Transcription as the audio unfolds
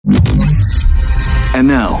And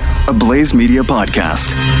now, a Blaze Media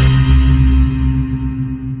podcast.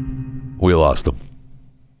 We lost him.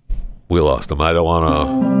 I don't want to...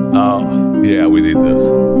 Oh, yeah, we need this.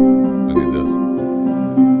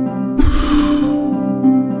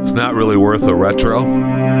 It's not really worth a retro.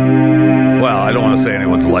 Well, I don't want to say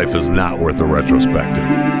anyone's life is not worth a retrospective.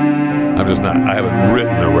 I haven't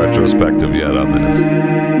written a retrospective yet on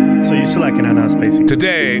this. So you're slacking on us, basically.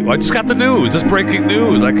 Today, I just got the news. It's breaking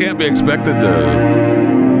news. I can't be expected to...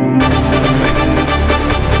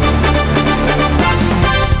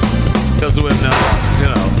 Because when, news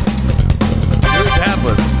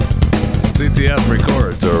happens, CTF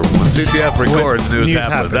records, or when CTF records, news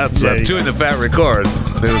happens. That's what Chewing the Fat records,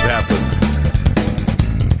 news happens.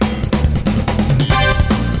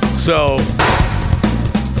 So,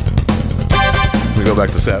 we go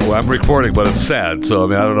back to sad. Well, I'm recording, but it's sad. So,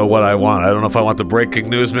 I don't know what I want. I don't know if I want the breaking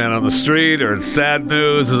news man on the street or it's sad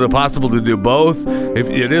news. Is it possible to do both?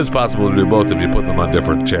 It is possible to do both if you put them on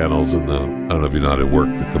different channels. I don't know if you know how to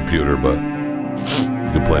work the computer, but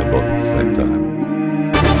you can play them both at the same time.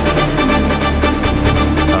 I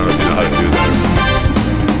don't know if you know how to do that.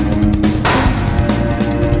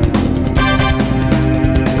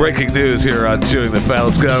 Breaking news here on Chewing the Fat.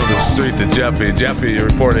 Let's go down to the street to Jeffy. Jeffy, you're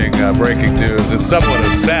reporting breaking news. It's somewhat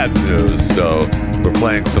of sad news, so we're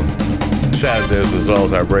playing some sad news as well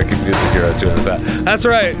as our breaking music here on Chewing the Fat. That's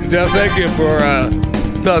right, Jeff. Thank you for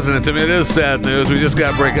tossing it to me. It is sad news. We just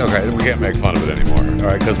got breaking. Okay, we can't make fun of it anymore. All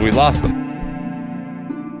right, because we lost them.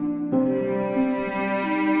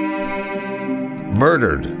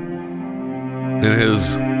 Murdered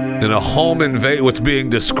in a home invasion. What's being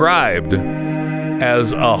described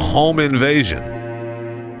as a home invasion.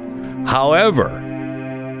 However,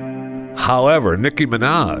 Nicki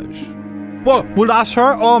Minaj. What? Well, that's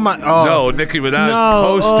her? Oh my! Oh. No, Nicki Minaj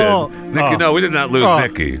posted. No, we did not lose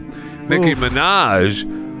Nicki. Nicki Minaj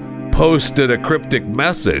posted a cryptic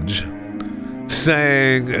message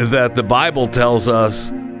saying that the Bible tells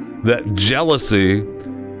us that jealousy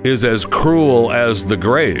is as cruel as the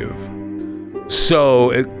grave.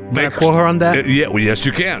 So Can I quote her on that? Yes,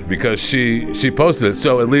 you can, because she posted it.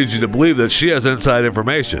 So it leads you to believe that she has inside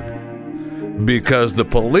information, because the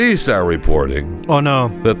police are reporting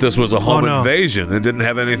that this was a home invasion. It didn't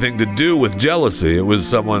have anything to do with jealousy. It was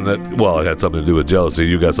someone it had something to do with jealousy.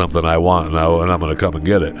 You got something I want, and I'm going to come and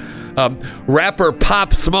get it. Rapper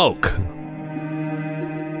Pop Smoke.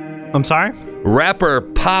 I'm sorry? Rapper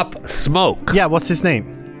Pop Smoke. Yeah, what's his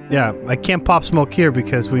name? Yeah, I can't pop smoke here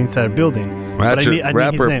because we're inside a building.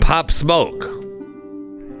 Rapper Pop Smoke.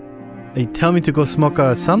 They tell me to go smoke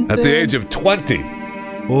something? At the age of 20.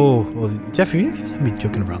 Oh, well, Jeffrey, you can't be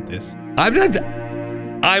joking around this. I'm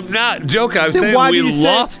not joking. I'm saying we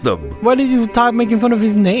lost him. Why did you making fun of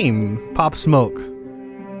his name, Pop Smoke?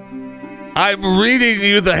 I'm reading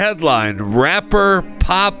you the headline. Rapper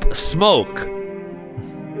Pop Smoke.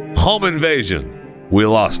 Home invasion. We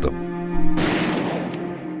lost him.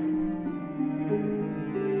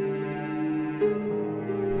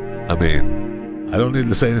 I don't need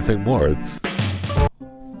to say anything more. It's a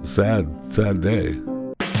sad day.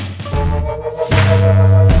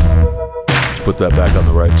 Let's put that back on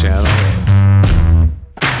the right channel.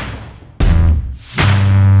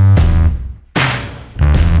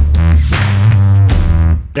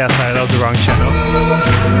 Yeah, sorry, that was the wrong channel.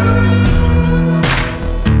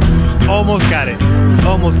 Almost got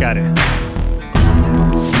it.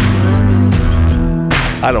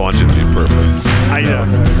 I don't want you to be perfect. I know.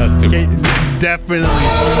 That's too much. Definitely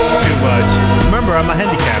too much. Remember, I'm a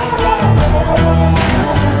handicap.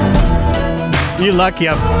 You're lucky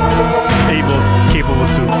I'm capable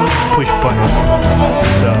to push buttons.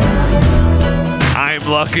 So. I'm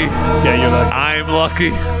lucky. Yeah, you're lucky. I'm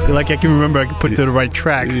lucky. You're lucky I can remember I can put it to the right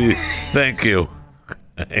track. Thank you.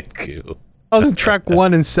 I was in track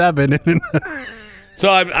 1 and 7.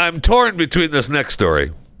 So I'm torn between this next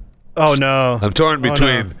story. Oh, no. I'm torn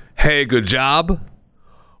between, hey, good job,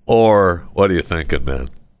 or what are you thinking, man?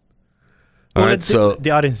 All right, so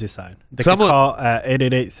the audience decide. They can call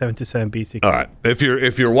 888-727-BCK. All right, if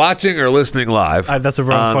you're watching or listening live, that's a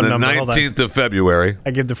wrong phone number. On the 19th of February,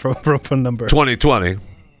 I give the wrong phone number. 2020,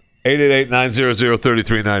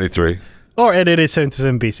 888-900-3393. Or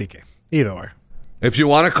 888-727-BCK. Either or. If you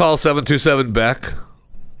want to call 727-BECK,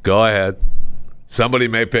 go ahead. Somebody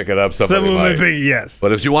may pick it up. Somebody might. Yes.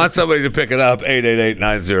 But if you want somebody to pick it up,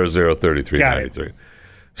 888-900-3393.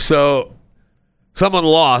 So, someone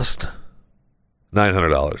lost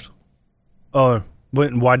 $900. Oh,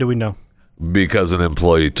 why do we know? Because an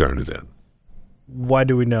employee turned it in. Why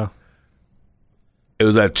do we know? It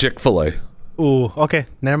was at Chick-fil-A. Ooh, okay.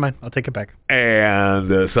 Never mind. I'll take it back.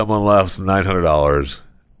 And someone left $900,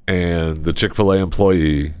 and the Chick-fil-A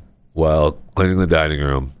employee, while cleaning the dining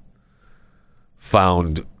room,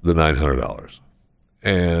 found the $900.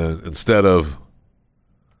 And instead of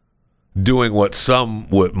doing what some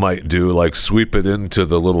might do, like sweep it into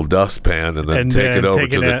the little dustpan and then take it over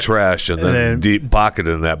to the trash and then deep pocket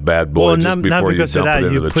in that bad boy just before you dump it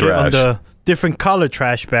into the trash. It on the different color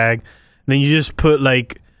trash bag, and then you just put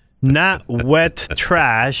like not wet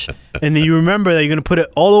trash, and then you remember that you're gonna put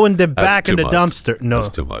it all the way in the back in the dumpster. No, that's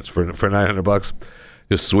too much for $900.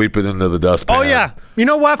 Just sweep it into the dustpan. Oh yeah, you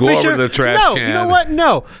know what, Fisher? Go over to the trash can. You know what?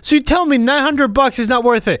 No. So you tell me $900 is not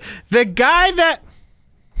worth it. The guy that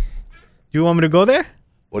you want me to go there?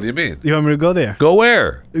 What do you mean? You want me to go there? Go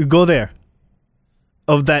where? Go there.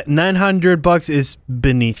 Of that $900 is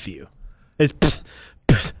beneath you. It's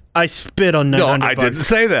I spit on $900. No, I didn't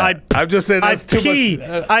say that. I'm just saying that's too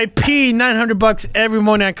much. I pee $900 every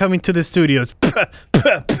morning I come into the studios.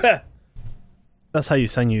 That's how you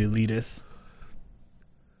sound, you elitist.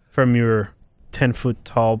 From your 10-foot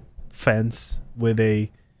tall fence with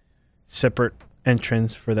a separate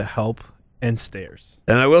entrance for the help and stairs.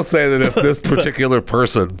 And I will say that if this particular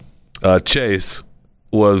person, Chase,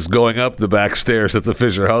 was going up the back stairs at the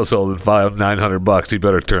Fisher household and found $900, he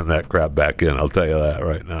better turn that crap back in. I'll tell you that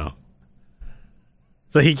right now.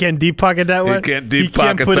 So he can't deep pocket that one? He can't deep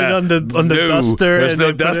pocket that. He can't put it on the duster. There's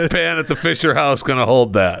no dustpan at the Fisher house going to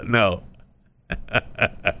hold that. No.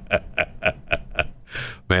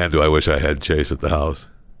 Man, do I wish I had Chase at the house.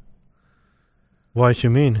 What you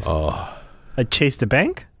mean? Oh. I chased the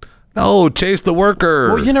bank? No, Chase the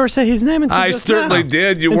worker. Well, you never said his name until I certainly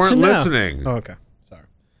did. You weren't listening. Oh, okay. Sorry.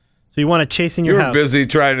 So you want to chase in your house? You were busy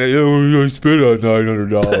trying to, I spit on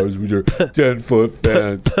 $900 with your 10-foot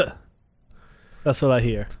fence. That's what I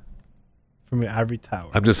hear from your ivory tower.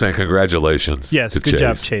 I'm just saying congratulations. Yes, to good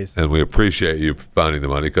job, Chase. And we appreciate you finding the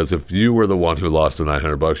money, because if you were the one who lost the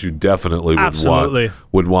 $900, you definitely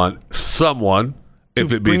would want someone,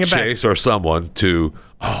 if it be Chase or someone, to,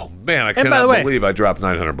 oh man, I cannot believe I dropped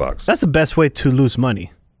 $900. That's the best way to lose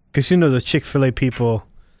money, because you know the Chick-fil-A people,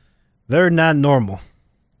 they're not normal.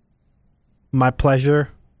 My pleasure.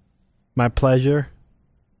 Oh,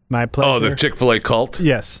 the Chick-fil-A cult?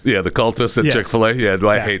 Yes. Yeah, the cultists at Chick-fil-A? Yeah,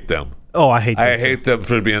 I hate them. Oh, I hate them. I hate them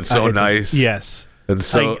for being so nice. Yes. And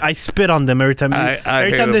so I spit on them every time.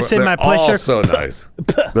 Every time they say my pleasure. They're all so nice.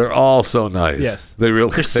 They're all so nice. Yes. They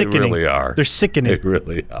really are. They're sickening. They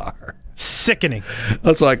really are. Sickening.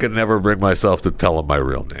 That's why I could never bring myself to tell them my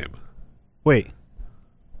real name. Wait.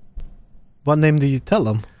 What name do you tell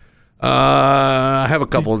them? I have a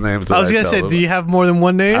couple of names that I was going to say, do you have more than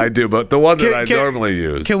one name? I do, but the one that I normally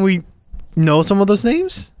use. Can we know some of those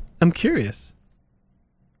names? I'm curious.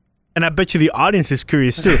 And I bet you the audience is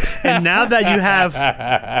curious too. And now that you have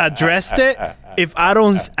addressed it, if I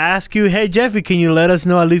don't ask you, hey, Jeffy, can you let us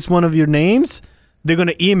know at least one of your names? They're going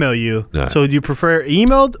to email you. Nah. So do you prefer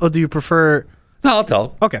emailed or do you prefer... No, I'll tell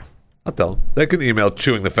them. Okay. I'll tell them. They can email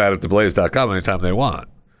chewingthefat@theblaze.com anytime they want.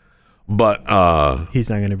 But he's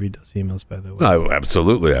not going to read those emails, by the way. No,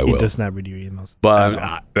 absolutely I will. He does not read your emails.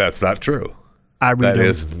 But that's not true. I read them. That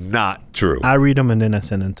is not true. I read them and then I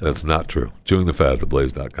send them to That's not true.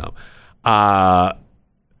 chewingthefat@theblaze.com.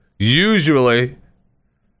 Usually,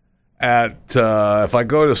 if I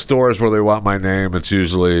go to stores where they want my name, it's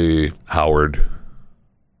usually Howard.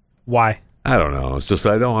 Why? I don't know. It's just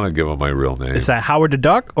I don't want to give them my real name. Is that Howard the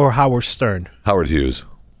Duck or Howard Stern? Howard Hughes.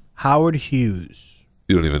 Howard Hughes.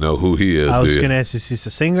 You don't even know who he is, do you? I was going to ask, is he a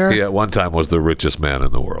singer? He at one time was the richest man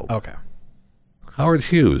in the world. Okay. Howard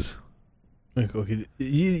Hughes. Okay.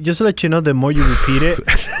 Just to let you know, the more you repeat it...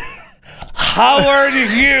 Howard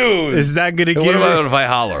Hughes! Is that going to give What about if I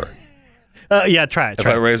holler? Yeah, try it. If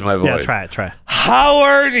I raise my voice. Yeah, try it.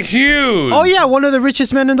 Howard Hughes! Oh, yeah, one of the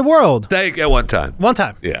richest men in the world. At one time. One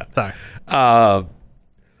time. Yeah. Sorry.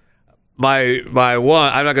 My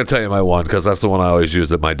one, I'm not going to tell you my one, because that's the one I always use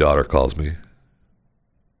that my daughter calls me.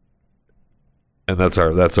 And that's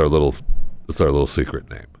our little secret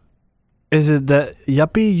name. Is it the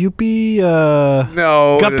Yuppie?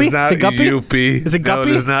 No, Guppy? it is not Yuppie. Is it Guppy?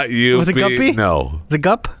 No, it is not Yuppie. Was it Guppy? No. The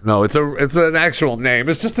Gup? No, it's an actual name.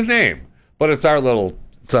 It's just a name, but it's our little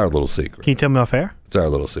secret. Can you tell me off air? It's our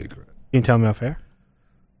little secret. Can you tell me off air?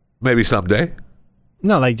 Maybe someday.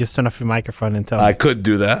 No, like just turn off your microphone and tell me. I could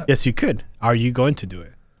do that. Yes, you could. Are you going to do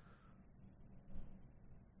it?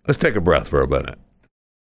 Let's take a breath for a minute.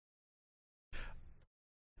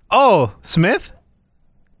 Oh, Smith?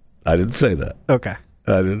 I didn't say that. Okay.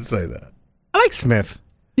 I didn't say that. I like Smith.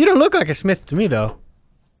 You don't look like a Smith to me, though.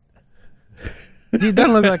 You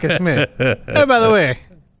don't look like a Smith. Hey, by the way,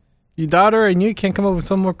 Your daughter and you can't come up with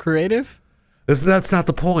something more creative? That's not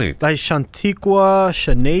the point. Like Shantiqua,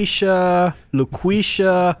 Shanisha,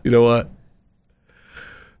 Luquisha. You know what?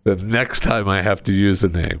 The next time I have to use a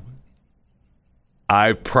name,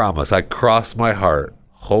 I promise, I cross my heart,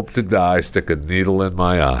 hope to die, stick a needle in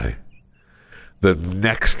my eye. The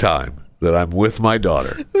next time that I'm with my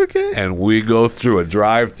daughter, Okay. and we go through a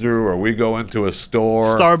drive-through or we go into a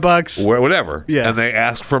store, Starbucks. whatever, Yeah. and they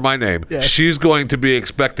ask for my name, Yeah. she's going to be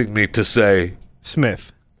expecting me to say,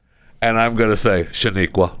 Smith. and I'm going to say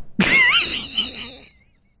Shaniqua.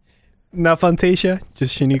 Not Fantasia,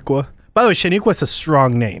 just Shaniqua. By the way, Shaniqua is a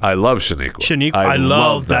strong name. I love Shaniqua. Shaniqua. I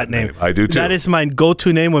love that name. I do too. That is my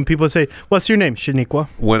go-to name when people say, "What's your name?" Shaniqua.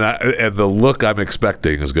 And the look I'm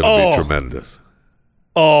expecting is going to be tremendous.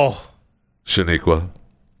 Oh, Shaniqua.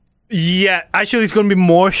 yeah. Actually, it's going to be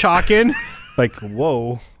more shocking. Like,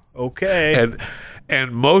 whoa, okay.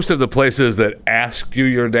 And most of the places that ask you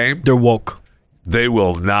your name, They're woke. they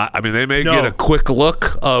will not. I mean, they may No. get a quick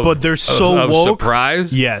look of, But they're so of woke.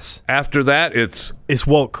 surprise. Yes, After that, it's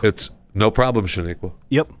woke. no problem, Shaniqua,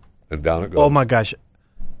 Yep. and down it goes. Oh my gosh,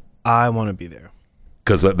 I want to be there.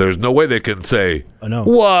 Because there's no way they can say, I know.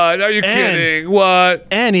 "What? Are you kidding? What?"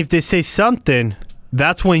 And if they say something,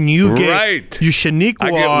 that's when you get Right. you Shaniqua.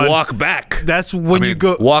 I get on. walk back. That's when you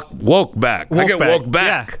go woke back. I get woke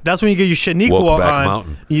back. Yeah, that's when you get your Shaniqua Woke back on.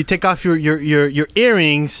 mountain. You take off your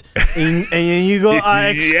earrings and you go,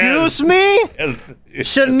 excuse Yes. me? Yes.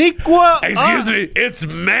 Shaniqua. Excuse me, it's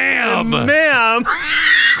ma'am. Ma'am.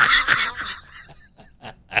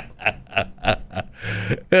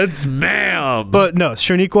 It's ma'am. But no,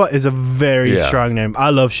 Shaniqua is a very Yeah. strong name. I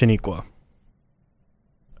love Shaniqua.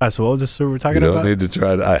 So what was this we're you talking don't about? need to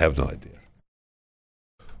try to. I have no idea.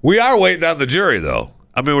 We are waiting on the jury, though.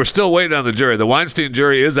 I mean, we're still waiting on the jury. The Weinstein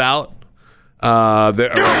jury is out. Guilty.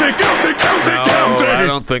 No, I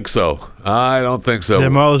don't think so.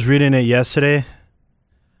 Demar was reading it yesterday.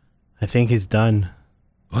 I think he's done.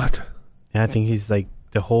 What? Yeah, I think he's like,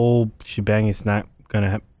 the whole shebang is not going to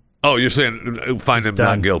happen. Oh, you're saying find him done.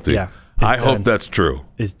 not guilty? Yeah, I it's hope done. that's true.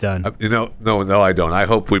 It's done. No, I don't. I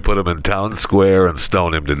hope we put him in town square and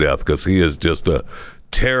stone him to death because he is just a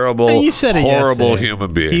terrible, And you said it horrible yesterday.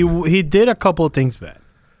 human being. He did a couple of things bad.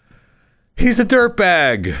 He's a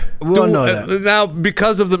dirtbag. We all know that. Now,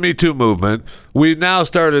 because of the Me Too movement, we now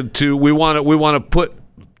started to we want to put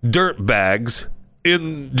dirt bags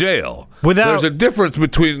in jail. There's a difference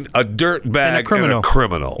between a dirt bag and a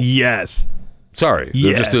criminal. Yes. Sorry,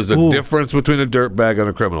 there just is a Ooh. difference between a dirt bag and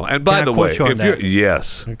a criminal. And by Can I the quote way, you on if you're that?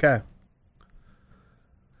 yes, Okay.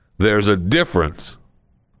 there's a difference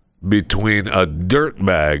between a dirt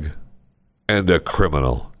bag and a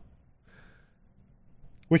criminal.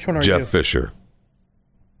 Which one are Jeff you? Fisher.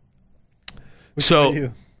 Which So- one are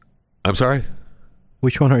you? I'm sorry.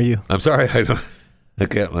 Which one are you? I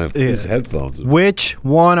can't. These headphones. Which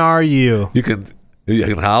one are you? You can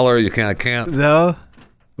holler. You can. I can't. No.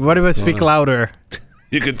 What if I speak louder?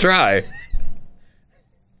 You can try.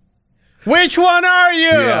 Which one are you?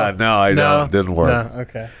 Yeah. No, I don't. Didn't work. No.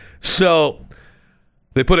 Okay. So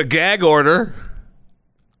they put a gag order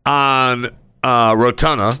on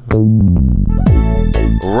Rotuna.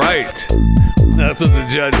 Right. That's what the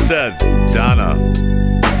judge said. Donna.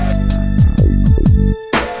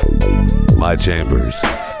 My chambers.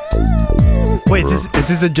 Wait, is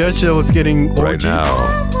this a judge that was getting orgies?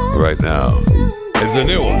 Right now. It's a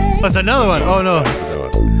new one. Oh, it's another one. Oh no. It's a new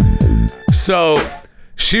one. So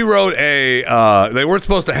she wrote a. They weren't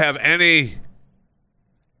supposed to have any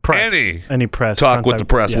Press. Any press talk with contact. the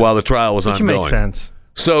press Yeah. while the trial was Which ongoing. makes sense.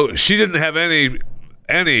 So she didn't have any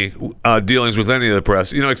dealings with any of the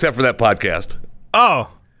press, except for that podcast. Oh.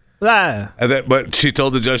 That. But she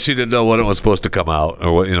told the judge she didn't know when it was supposed to come out,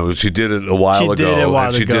 or what. She did it a while She ago. did it a while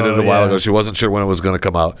and she did ago, it a while yeah. ago. She wasn't sure when it was going to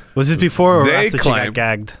come out. Was this before or They after she claim- got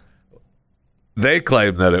gagged? They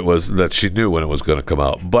claimed that it was that she knew when it was going to come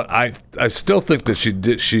out, but I still think that she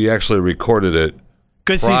did. She actually recorded it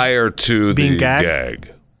 'Cause prior to being the gagged?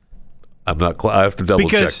 gag. I'm not quite. I have to double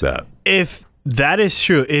check Because that. if that is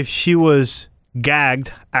true, if she was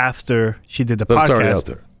gagged after she did the But it's already podcast, out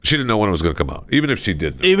there. She didn't know when it was going to come out, even if she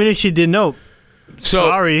did know. even if she didn't know, So,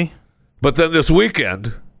 sorry. but then this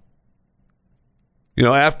weekend,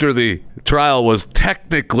 after the trial was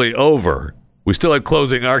technically over, we still had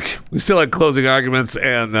closing arguments,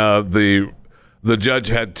 and the judge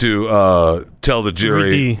had to tell the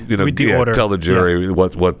jury, Read the order. tell the jury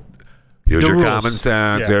what here's The your rules. common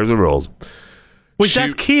sense. Yeah. Here's the rules. Which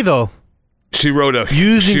that's key though. She wrote a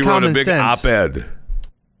Using big common sense. op-ed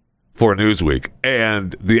for Newsweek,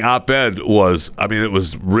 and the op-ed was, it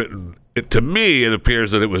was written. To me, it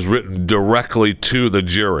appears that it was written directly to the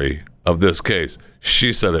jury of this case.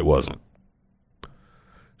 She said it wasn't.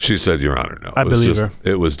 She said, Your Honor, no. I believe her.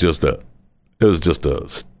 It was just an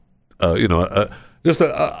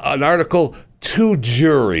article to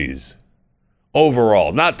juries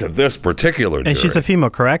overall, not to this particular jury. And she's a female,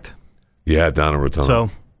 correct? Yeah, Donna Rotone. So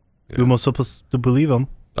we must supposed to believe him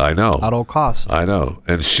I know. at all costs. I know.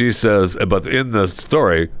 And she says, but in the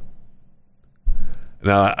story,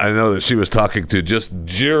 now I know that she was talking to just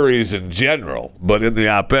juries in general, but in the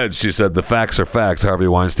op-ed, she said the facts are facts. Harvey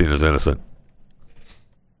Weinstein is innocent.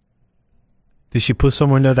 Did she put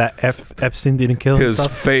somewhere there that Epstein didn't kill His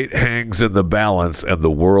himself? fate hangs in the balance, and the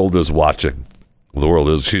world is watching.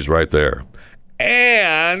 She's right there.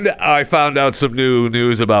 And I found out some new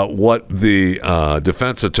news about what the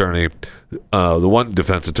defense attorney, the one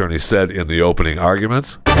defense attorney said in the opening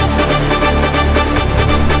arguments.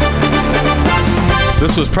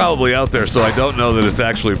 This was probably out there, so I don't know that it's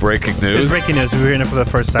actually breaking news. It's breaking news. We're hearing it for the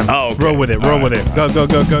first time. Oh, okay. Roll with it. Roll with it. Go.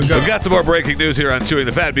 We've got some more breaking news here on Chewing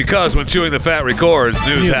the Fat, because when Chewing the Fat records,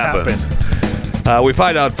 news happens. We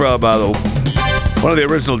find out from one of the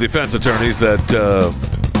original defense attorneys that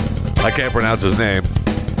I can't pronounce his name,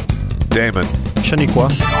 Damon Shaniqua,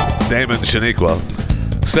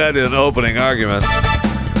 said in opening arguments,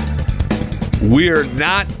 "We're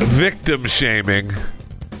not victim shaming.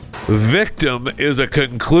 Victim is a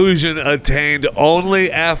conclusion attained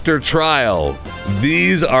only after trial.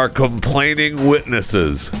 These are complaining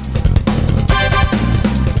witnesses."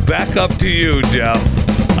 Back up to you, Jeff.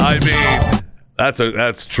 I mean,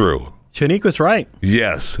 that's true. Shaniqua's right.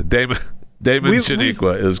 Yes, Damon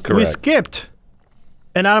Shaniqua is correct. We skipped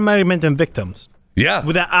an automatic mention victims. Yeah.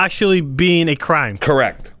 Without actually being a crime.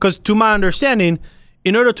 Correct. Because to my understanding,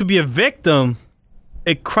 in order to be a victim,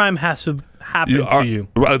 a crime has to happen to you.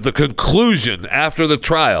 The conclusion after the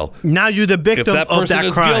trial. Now you're the victim of that of that crime.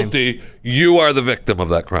 If that person is guilty, you are the victim of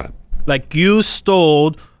that crime. Like, you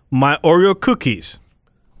stole my Oreo cookies.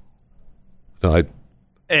 No,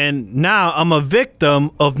 and now I'm a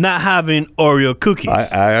victim of not having Oreo cookies.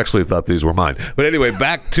 I actually thought these were mine. But anyway,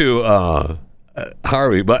 back to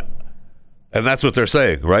Harvey. And that's what they're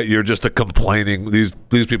saying, right? You're just a complaining. These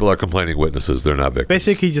people are complaining witnesses. They're not victims.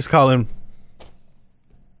 Basically, just call him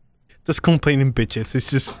just complaining bitches. It's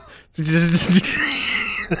just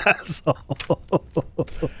that's all.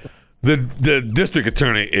 The district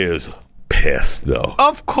attorney is pissed, though.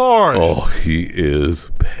 Of course. Oh, he is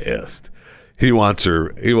pissed. He wants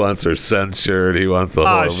her censored. He wants the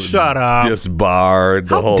whole shut up. Disbarred.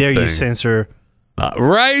 The whole thing. How dare you censor?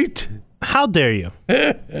 Right? How dare you?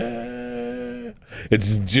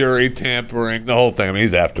 It's jury tampering, the whole thing. I mean,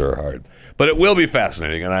 he's after her hard, but it will be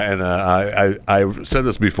fascinating. And I said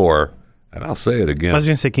this before, and I'll say it again. I was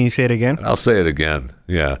going to say, can you say it again? I'll say it again.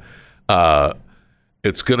 Yeah,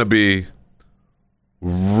 it's going to be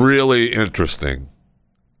really interesting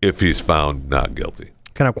if he's found not guilty.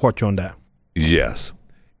 Can I quote you on that? Yes,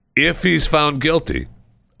 if he's found guilty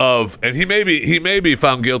of, and he may be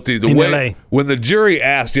found guilty the in way LA. When the jury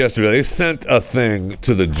asked yesterday, they sent a thing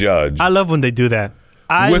to the judge. I love when they do that.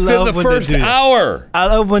 Within the first hour. I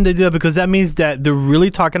love when they do that because that means that they're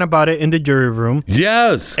really talking about it in the jury room.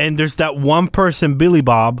 Yes. And there's that one person, Billy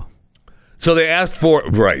Bob. So they asked for,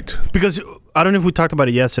 right. Because I don't know if we talked about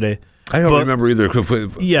it yesterday. I don't remember either.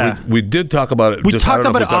 We did talk about it. We talked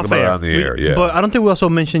about it off air. On the air, yeah. But I don't think we also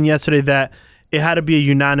mentioned yesterday that it had to be a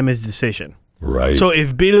unanimous decision. Right. So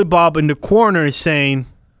if Billy Bob in the corner is saying,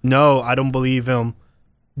 no, I don't believe him,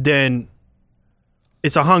 then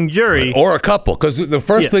it's a hung jury. Right. Or a couple. Because the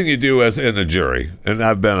first thing you do as in a jury, and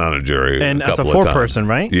I've been on a jury and a as a couple of times. four-person,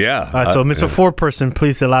 right? Yeah. All right, so Mr. Four-person,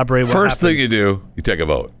 please elaborate what First happens. thing you do, you take a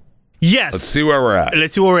vote. Yes. Let's see where we're at.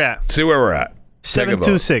 Let's see where we're at. See where we're at.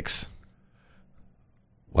 7-2-6.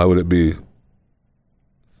 Why would it be?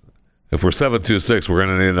 If we're 7-2-6, we're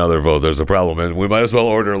going to need another vote. There's a problem. And we might as well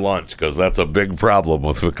order lunch because that's a big problem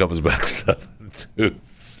if it comes back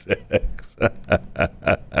 7-2-6.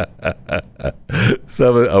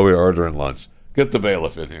 We're ordering lunch. Get the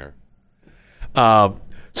bailiff in here.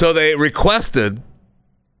 So they requested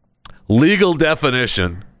legal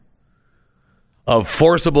definition of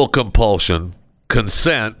forcible compulsion,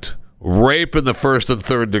 consent, rape in the first and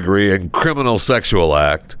third degree, and criminal sexual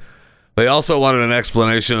act. They also wanted an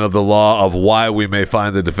explanation of the law of why we may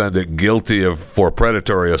find the defendant guilty for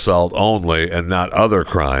predatory assault only and not other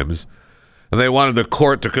crimes. And they wanted the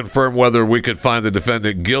court to confirm whether we could find the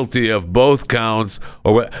defendant guilty of both counts.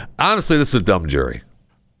 Honestly, this is a dumb jury.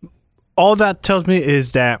 All that tells me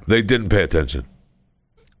is that they didn't pay attention.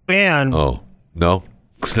 And no,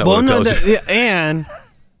 that's not what it tells you. And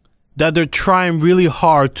that they're trying really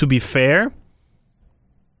hard to be fair,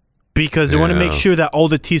 because they want to make Yeah. sure that all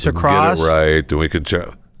the T's are crossed. Get it right, and we can check.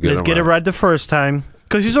 Let's get it right the first time.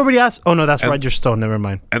 Because he's already asked. Oh no, that's Roger Stone. Never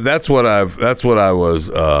mind. And that's what I was.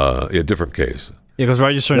 A different case. Yeah, because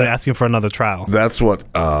Roger Stone is asking for another trial. That's what.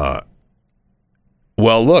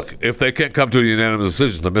 Well, look, if they can't come to a unanimous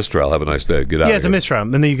decision, it's a mistrial. Have a nice day. Get out. Yeah, of it's a here. mistrial,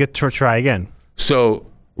 and then you get to try again. So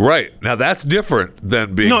right now, that's different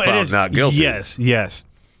than being No, it found is not guilty. Yes.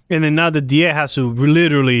 And then now the DA has to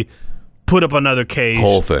literally put up another case,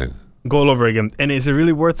 Whole thing. go all over again. And is it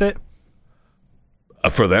really worth it?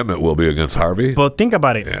 For them, it will be against Harvey. But think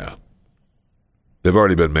about it. Yeah. They've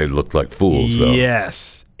already been made to look like fools, though.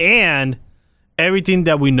 Yes. And everything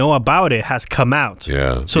that we know about it has come out.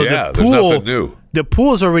 Yeah. So yeah, the there's pool, nothing new. The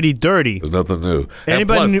pool's already dirty. There's nothing new.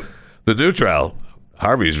 Anybody and knew- plus, the new trial,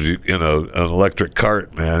 Harvey's in an electric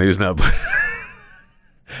cart, man. He's not.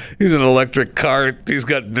 He's in an electric cart. He's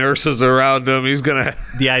got nurses around him. He's gonna.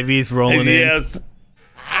 The IV's rolling in. Yes.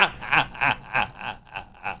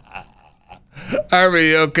 Harvey,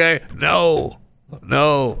 you okay? No.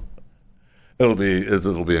 It'll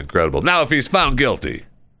be incredible. Now, if he's found guilty,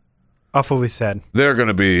 Off what we said. they're going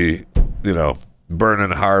to be,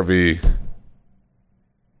 burning Harvey,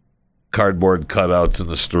 cardboard cutouts in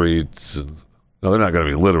the streets. And, no, they're not going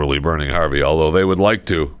to be literally burning Harvey, although they would like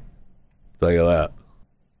to. Tell you that.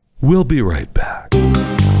 We'll be right back.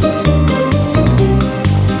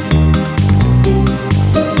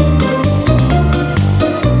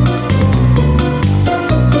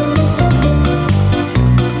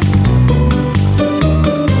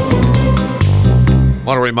 I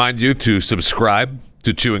want to remind you to subscribe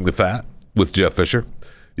to Chewing the Fat with Jeff Fisher.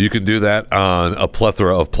 You can do that on a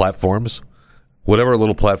plethora of platforms. Whatever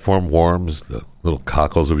little platform warms the little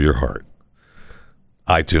cockles of your heart.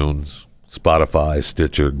 iTunes, Spotify,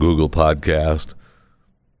 Stitcher, Google Podcast.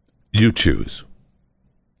 You choose.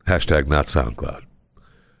 Hashtag not SoundCloud.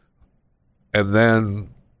 And then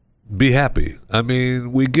be happy. I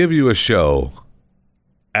mean, we give you a show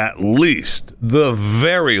at least, the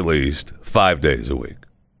very least, 5 days a week.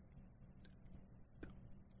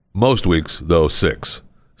 Most weeks, though, 6.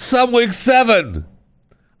 Some weeks, 7.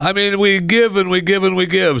 I mean, we give and we give and we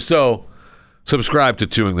give. So subscribe to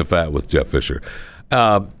Chewing the Fat with Jeff Fisher.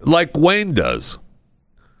 Like Wayne does.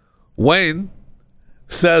 Wayne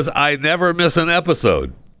says, I never miss an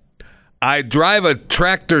episode. I drive a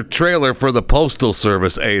tractor trailer for the Postal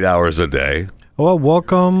Service 8 hours a day. Well,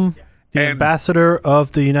 welcome the And- ambassador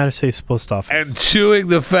of the United States Post Office. And Chewing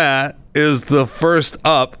the Fat is the first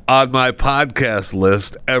up on my podcast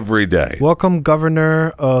list every day. welcome governor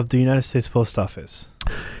of the United States Post Office.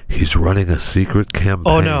 He's running a secret campaign.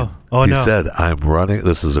 Oh, no. Oh, he no. said, I'm running,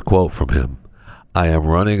 this is a quote from him, I am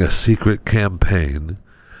running a secret campaign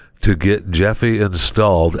to get Jeffy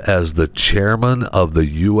installed as the chairman of the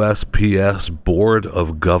USPS Board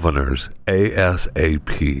of Governors,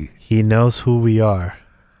 ASAP. He knows who we are.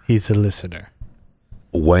 He's a listener.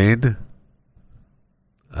 Wayne,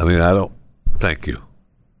 I mean, thank you.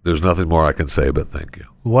 There's nothing more I can say but thank you.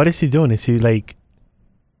 What is he doing? Is he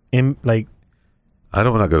I'm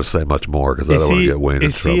not going to say much more because I don't want to get Wayne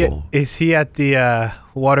in trouble. Is he at the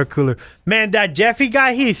water cooler? Man, that Jeffy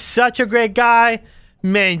guy, he's such a great guy.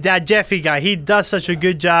 Man, that Jeffy guy, he does such a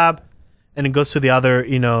good job. And it goes to the other,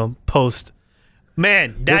 post.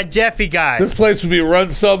 Man, that Jeffy guy. This place would be run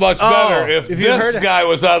so much better if you this heard- guy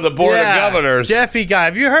was on the board of governors. Jeffy guy.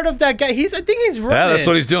 Have you heard of that guy? I think he's running. Yeah, that's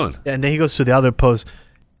what he's doing. And then he goes to the other post.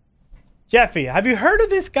 Jeffy, have you heard of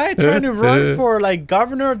this guy trying to run for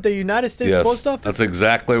governor of the United States Post Office? That's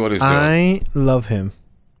exactly what he's doing. I love him.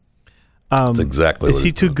 That's exactly Is what he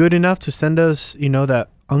he's too doing. good enough to send us, that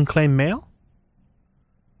unclaimed mail?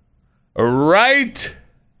 Right?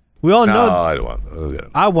 We all No, know. I don't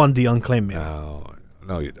want. I want the unclaimed mail.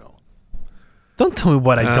 No, you don't. Don't tell me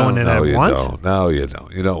what I don't and no, I you want. Don't. No, you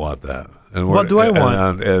don't. You don't want that. And What do I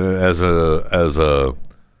want? And as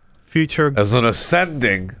Future. an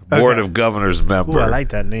ascending board Okay. of governors member, Ooh, I like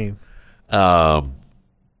that name.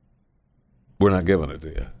 we're not giving it to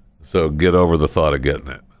you. So get over the thought of getting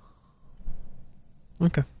it.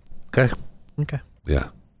 Okay. Okay. Okay. Yeah.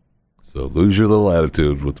 So lose your little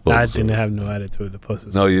attitude with the Postal I didn't Service. have no attitude with the Postal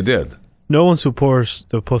Service. No, you did. No one supports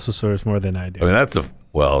the Postal Service more than I do. I mean, that's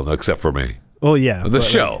except for me. Oh, yeah. The but,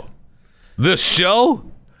 show. The show?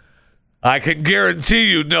 I can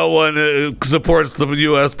guarantee you no one supports the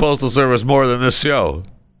U.S. Postal Service more than this show.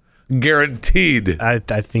 Guaranteed. I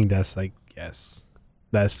think that's yes.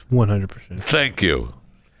 That's 100%. Thank you.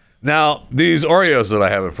 Now, these Oreos that I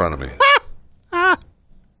have in front of me.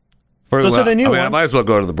 Those are the new I ones. might as well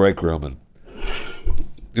go to the break room.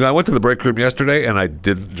 And I went to the break room yesterday and I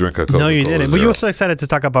didn't drink a Coca-Cola No, you didn't. But Zero. you were so excited to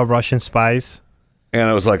talk about Russian spies. And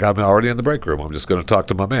I was like, I'm already in the break room. I'm just going to talk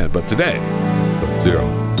to my man. But today,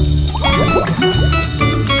 0.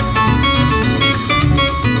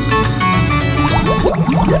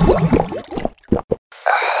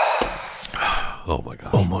 Oh my gosh.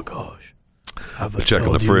 Oh my gosh. We're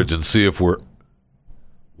checking the fridge and see if we're...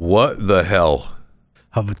 What the hell?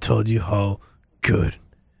 Have I told you how good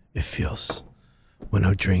it feels when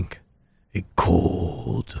I drink a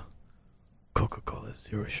cold Coca-Cola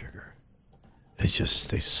Zero Sugar? It just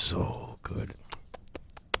tastes so good.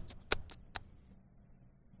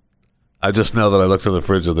 I just know that I looked in the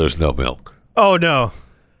fridge and there's no milk. Oh, no.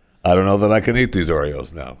 I don't know that I can eat these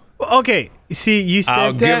Oreos now. Okay, see, you said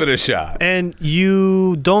I'll that, give it a shot. and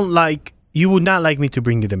you would not like me to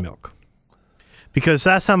bring you the milk. Because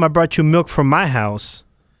last time I brought you milk from my house,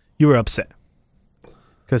 you were upset.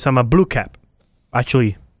 Because I'm a blue cap.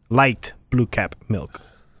 Actually, light blue cap milk.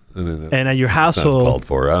 And at your It's not household, called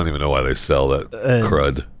for. I don't even know why they sell that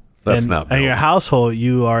crud. That's not milk. At your household,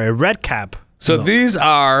 you are a red cap. So these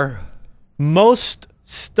are Most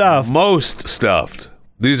stuffed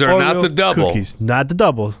These are not Oreo the double. cookies. Not the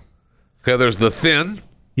double. Okay, there's the thin.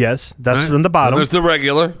 Yes, that's Right. on the And bottom. there's the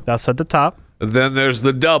regular. That's at the top. Then there's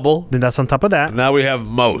the double. Then that's on top of that. Now we have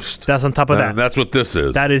most. That's on top of And that. that's what this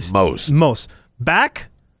is. That is most. Back,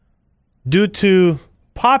 due to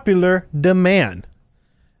popular demand,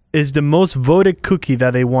 is the most voted cookie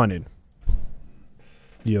that they wanted.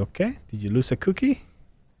 You okay? Did you lose a cookie?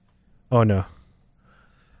 Oh no.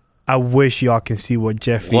 I wish y'all can see what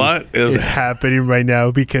Jeffy What is happening right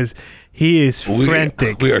now because he is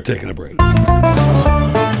frantic. We are taking a break.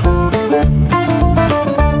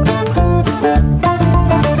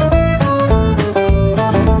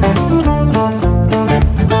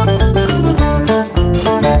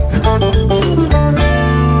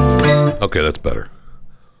 Okay, that's better.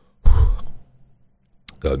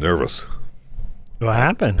 Got nervous. What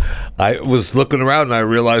happened? I was looking around and I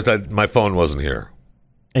realized my phone wasn't here.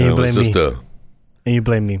 And you it was blame just me. And you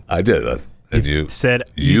blame me. I did. And you said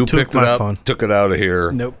you took picked it my up, phone. took it out of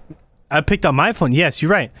here. Nope. I picked up my phone. Yes,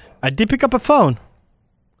 you're right. I did pick up a phone.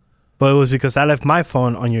 But it was because I left my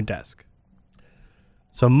phone on your desk.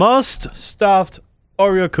 So most stuffed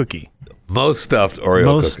Oreo cookie. Most stuffed Oreo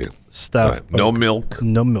Most cookie. stuffed. Right. No Oreo- milk.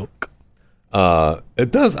 No milk.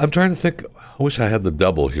 It does. I'm trying to think. I wish I had the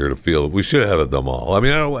double here to feel. We should have them all. I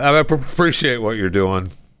mean, I appreciate what you're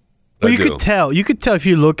doing. Well, I you do. could tell. You could tell if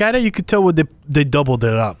you look at it. You could tell what they doubled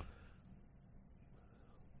it up.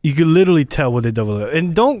 You could literally tell what they doubled it up.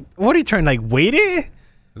 And don't. What are you trying to wait it?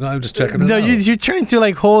 No, I'm just checking it No, out. you're trying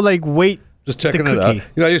to hold wait. Just checking the it out.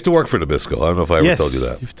 cookie. I used to work for Nabisco. I don't know if I ever Yes, told you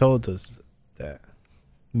that. you've told us that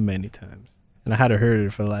many times, and I had heard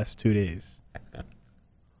it for the last 2 days.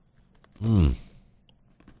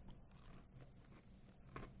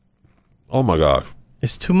 Oh my gosh.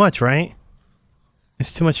 It's too much, right?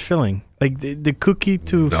 It's too much filling. Like the cookie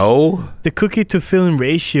to the cookie to filling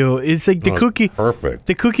ratio is like the No, it's cookie. perfect.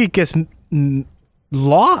 The cookie gets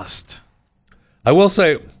lost. I will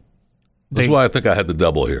say, this They- is why I think I had the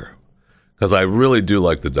double here. Because I really do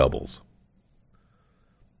like the doubles.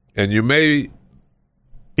 And you may...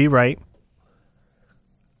 Be right,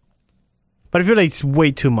 but I feel like it's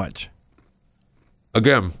way too much.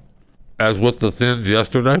 Again, as with the thins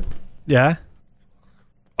yesterday, Yeah.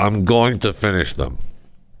 I'm going to finish them.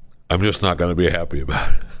 I'm just not going to be happy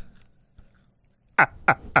about it.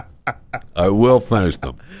 I will finish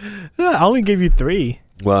them. I only gave you 3.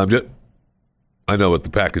 Well, I know, but the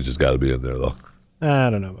package has got to be in there, though. I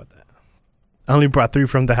don't know about that. I only brought 3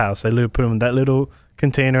 from the house. I literally put them in that little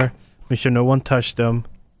container, make sure no one touched them,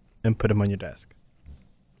 and put them on your desk.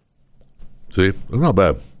 See? It's not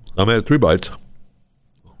bad. I'm at 3 bites. Are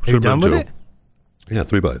you done with it? Yeah,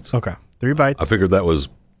 3 bites. Okay. 3 bites. I figured that was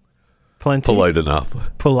Plenty. polite enough.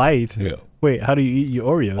 Polite. Yeah. Wait, how do you eat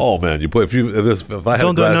your Oreos? Oh man, if I had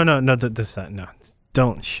don't a glass, no.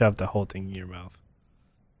 Don't shove the whole thing in your mouth.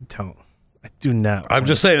 Don't. I do not. I'm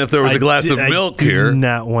just saying, if there was a glass of milk I here, do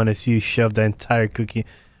not want to see you shove the entire cookie.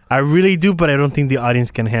 I really do, but I don't think the audience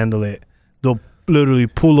can handle it. They'll literally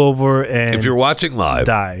pull over and if you're watching live,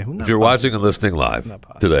 die. if you're watching and listening live Not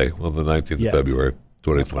possible. today on the 19th Yet. of February, not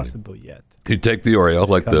 2020, possible yet. you take the Oreo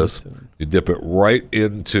like coming this, soon. you dip it right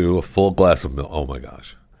into a full glass of milk. Oh my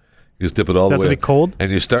gosh, you just dip it all the Does it way have to be cold?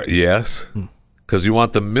 and you start because you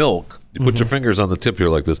want the milk. You put your fingers on the tip here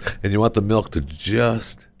like this, and you want the milk to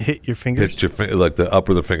just Hit your fingers. hit your finger, like the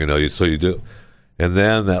upper of the fingernail. So you do, and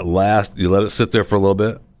then you let it sit there for a little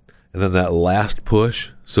bit, and then that last push,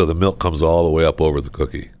 so the milk comes all the way up over the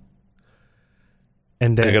cookie.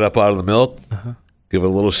 And Take it then up out of the milk, give it a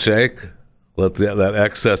little shake, let that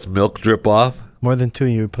excess milk drip off. more than 2,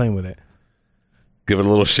 you were playing with it. Give it a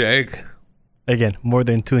little shake. Again, more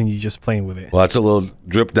than 2 and you're just playing with it. Watch a little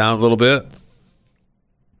drip down a little bit.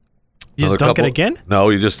 You just dunk it again? No,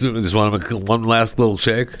 you just want to make one last little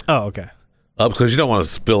shake. Oh, okay. Up because you don't want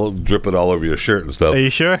to drip it all over your shirt and stuff. Are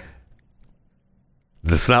you sure?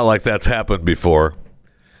 It's not like that's happened before.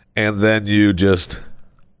 And then you just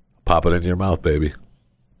pop it in your mouth, baby.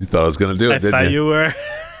 You thought I was going to do it, I didn't thought you? you were.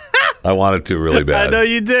 I wanted to really bad. I know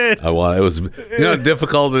you did. It was, you know how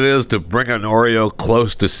difficult it is to bring an Oreo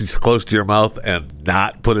close to your mouth and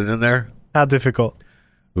not put it in there? How difficult.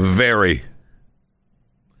 Very.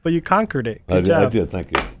 But you conquered it. I Good job. did, thank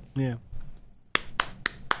you. Yeah.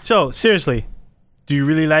 So, seriously, do you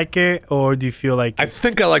really like it or do you feel like... I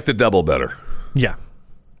think I like the double better. Yeah.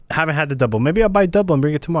 I haven't had the double. Maybe I'll buy double and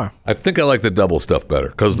bring it tomorrow. I think I like the double stuff better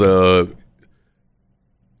because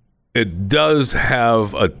it does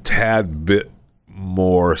have a tad bit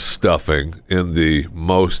more stuffing in the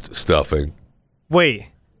most stuffing. Wait,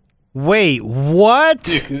 what?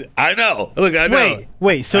 I know. Look, I know.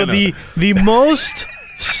 Wait. So the most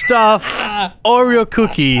stuffed Oreo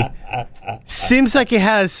cookie seems like it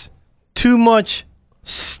has too much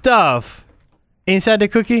stuff inside the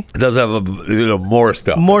cookie. It does have more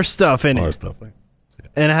stuff. More stuff in More it. stuffing.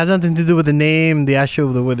 And it has nothing to do with the name, the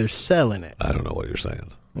actual, the way they're selling it. I don't know what you're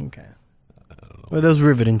saying. Okay. Well, that was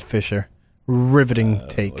riveting, Fisher. Riveting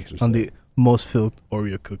take on the most filled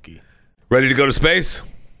Oreo cookie. Ready to go to space?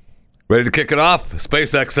 Ready to kick it off?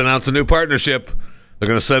 SpaceX announced a new partnership. They're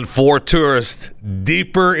going to send 4 tourists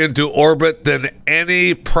deeper into orbit than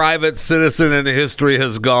any private citizen in history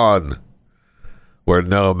has gone, where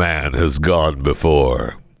no man has gone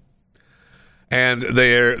before. And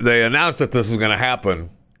they announced that this is going to happen.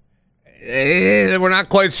 We're not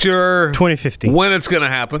quite sure 2015. when it's going to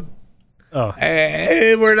happen. Oh.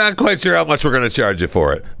 We're not quite sure how much we're going to charge you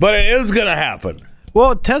for it, but it is going to happen.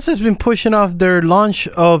 Well, Tesla's been pushing off their launch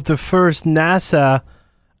of the first NASA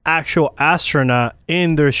actual astronaut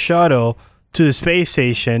in their shuttle to the space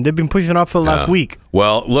station. They've been pushing off for the last week.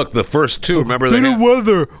 Well, look, the first 2, remember they The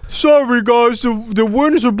weather. Sorry, guys. The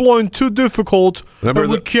winds are blowing too difficult. Remember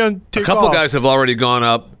and we can't take a couple off. guys have already gone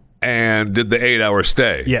up and did the 8-hour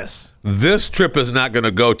stay. Yes. This trip is not going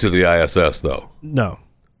to go to the ISS, though. No.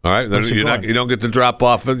 All right, Where's it going? you don't get to drop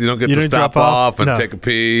off. You don't get You to don't stop drop off off? and No. take a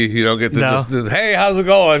pee. You don't get to No. just hey, how's it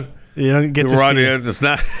going? You don't get to Run see in. It's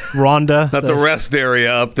not Rhonda. not the rest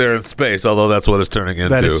area up there in space, although that's what it's turning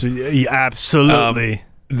into. That is absolutely.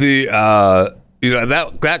 That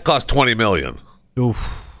cost $20 million. Oof.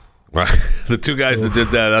 Right, the 2 guys that did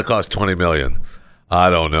that cost $20 million. I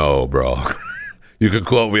don't know, bro. You can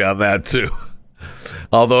quote me on that too.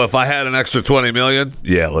 Although if I had an extra $20 million,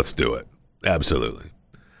 yeah, let's do it. Absolutely.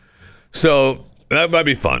 So that might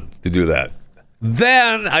be fun to do that.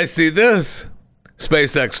 Then I see this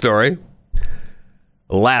SpaceX story.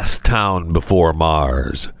 Last town before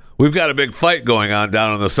Mars. We've got a big fight going on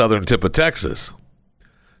down on the southern tip of Texas.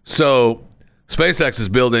 So SpaceX is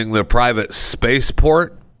building their private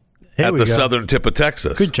spaceport at the southern tip of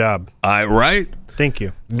Texas. Good job. Right? Thank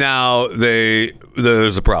you. Now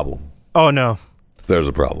there's a problem. Oh, no. There's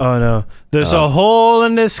a problem. Oh, no. There's a hole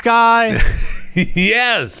in the sky.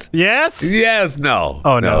 Yes. Yes? Yes. No.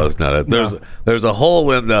 Oh, no. That's not it. No. There's a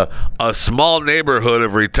hole in a small neighborhood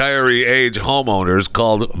of retiree age homeowners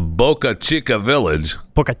called Boca Chica Village.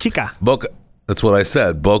 Boca Chica. That's what I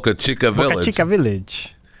said. Boca Chica Village. Boca Chica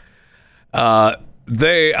Village.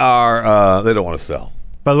 They don't want to sell.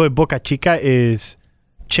 By the way, Boca Chica is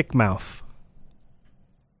chick mouth.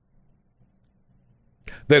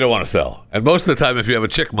 They don't want to sell. And most of the time, if you have a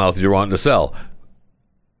chick mouth, you're wanting to sell.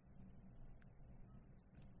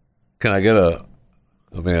 Can I get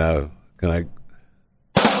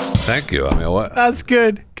thank you. I mean, what? That's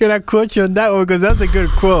good. Can I quote you on that one? Because that's a good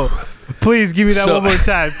quote. Please give me that one more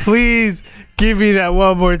time. Please give me that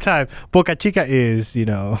one more time. Boca Chica is,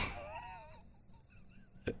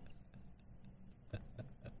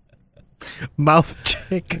 mouth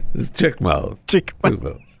chick. It's chick mouth. Chick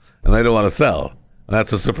mouth. And they don't want to sell. And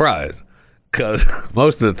that's a surprise. Because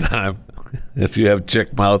most of the time, if you have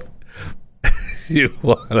chick mouth, you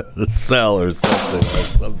want to sell or something. Like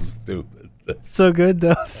something stupid. So good,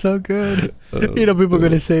 though. So good. People are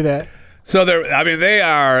going to say that. So they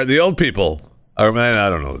are, the old people, I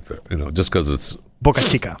don't know, just because it's Boca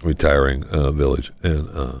Chica. Retiring village. And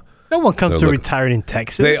no one comes to retiring in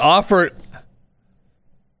Texas. They offered,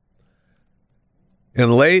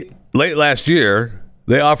 in late last year,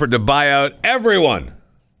 they offered to buy out everyone.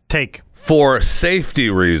 For safety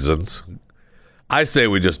reasons. I say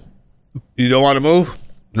you don't want to move?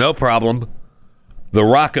 No problem. The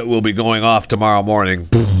rocket will be going off tomorrow morning.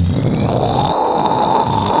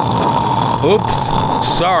 Oops.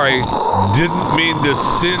 Sorry. Didn't mean to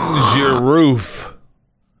singe your roof.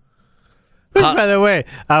 By the way,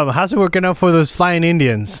 how's it working out for those flying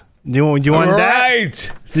Indians? Do you want that?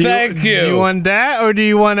 Right. Thank you. Do you want that, or do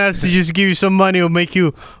you want us to just give you some money or make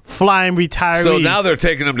you flying retirees? So now they're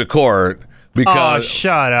taking him to court because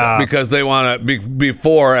shut up. Because they want to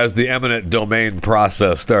before as the eminent domain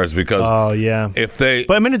process starts. Because if they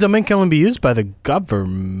but eminent domain can only be used by the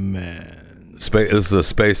government. This is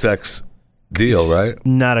a SpaceX deal, right?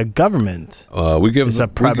 Not a government. It's a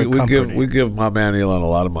private company. We give my man Elon a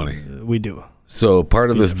lot of money. We do. So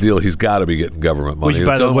part of this deal, he's got to be getting government money. Which,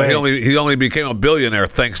 by the way, he only became a billionaire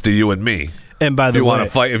thanks to you and me. And by the way,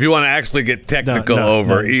 if you want to actually get technical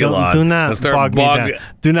over Elon, do not bog me down.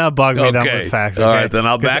 Do not bog me down with facts. Okay? All right, then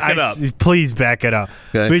I'll back it up. Please back it up.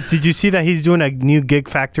 Okay. But did you see that he's doing a new gig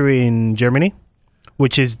factory in Germany,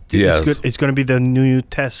 which is it's going to be the new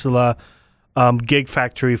Tesla gig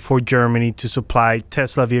factory for Germany to supply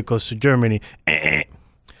Tesla vehicles to Germany.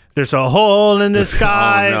 There's a hole in the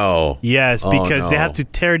sky. Oh, no. Yes, because they have to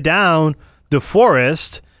tear down the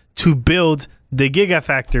forest to build the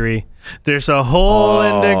gigafactory. There's a hole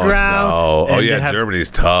in the ground. No. Germany's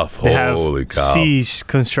tough. Holy cow. Cease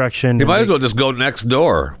construction. You might as well just go next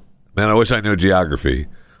door. Man, I wish I knew geography.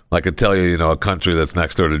 I could tell you, a country that's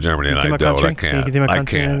next door to Germany, and I don't. I can't.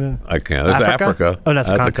 I can't. There's Africa. Oh, that's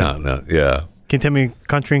a continent. Yeah. Can you tell me a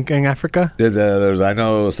country in Africa? I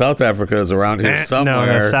know South Africa is around here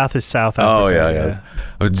somewhere. No, South is South Africa. Oh,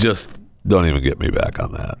 yeah. Just don't even get me back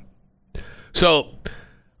on that. So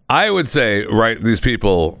I would say, these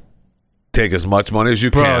people take as much money as you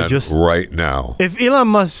can right now. If Elon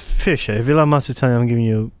Musk is telling you, I'm giving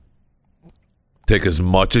you take as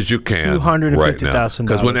much as you can $250,000.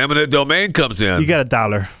 Because when eminent domain comes in, you get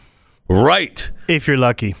 $1. Right. If you're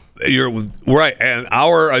lucky. You're right, and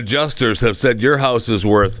our adjusters have said your house is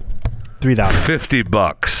worth $3.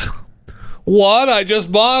 $50. What? I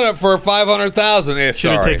just bought it for $500,000.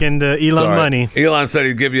 Should have taken the Elon money. Elon said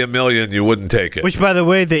he'd give you $1 million. You wouldn't take it. Which, by the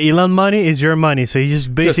way, the Elon money is your money, so he's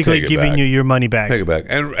just basically giving you your money back. Take it back,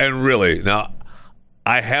 and really now.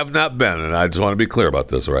 I have not been, and I just want to be clear about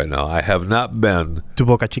this right now. I have not been to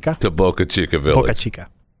Boca Chica. To Boca Chica Village. Boca Chica.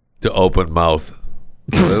 To Open Mouth.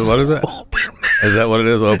 What is it? Is that what it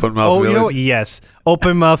is? Open Mouth Village? Yes.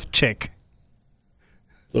 Open Mouth Chick.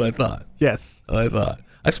 That's what I thought. Yes. I thought.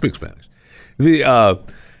 I speak Spanish. I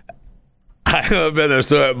haven't been there,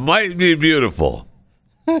 so it might be beautiful.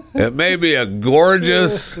 It may be a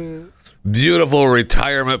gorgeous, beautiful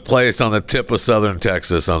retirement place on the tip of southern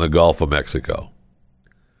Texas on the Gulf of Mexico.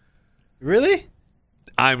 Really?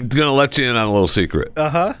 I'm going to let you in on a little secret.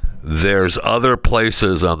 Uh-huh. There's other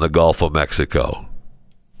places on the Gulf of Mexico.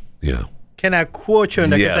 Yeah. Can I quote you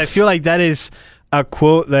on that? Because I feel like that is a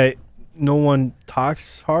quote that no one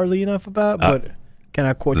talks hardly enough about, but can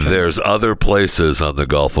I quote you? There's other places on the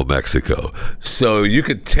Gulf of Mexico. So you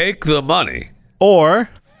could take the money.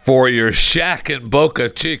 Or. For your shack in Boca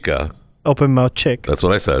Chica. Open Mouth Chick. That's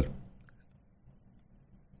what I said.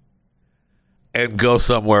 And go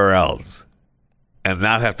somewhere else. And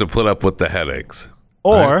not have to put up with the headaches.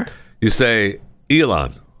 Or. Right? You say,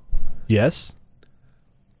 Elon. Yes.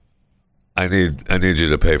 I need you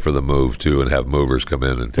to pay for the move too, and have movers come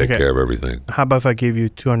in and take care of everything. How about if I give you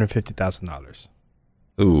 $250,000?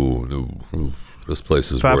 Ooh, this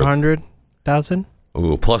place is $500,000.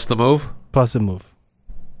 Ooh, plus the move. Plus the move.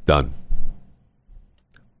 Done.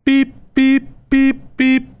 Beep beep beep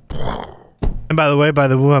beep. And by the way,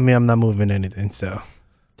 I'm not moving anything, so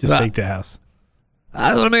just take the house.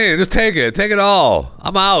 That's what I mean. Just take it. Take it all.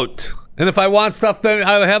 I'm out. And if I want stuff, then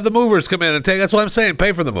I'll have the movers come in and take. That's what I'm saying.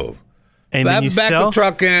 Pay for the move. And then you back the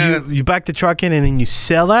truck in. You back the truck in, and then you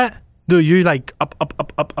sell that. Dude, you're like up.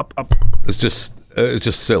 It's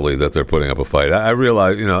just silly that they're putting up a fight. I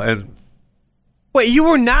realize, and wait, you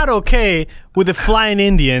were not okay with the flying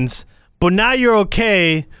Indians, but now you're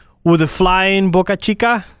okay with the flying Boca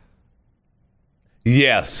Chica?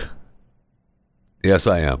 Yes,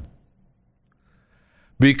 I am.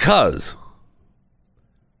 Because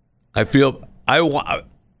I feel I want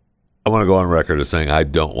to go on record as saying I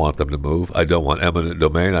don't want them to move. I don't want eminent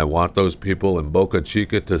domain. I want those people in Boca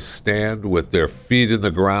Chica to stand with their feet in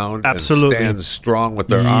the ground. Absolutely. And stand strong with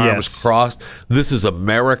their arms crossed. This is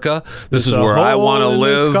America. This is where I want to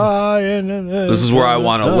live. This is where I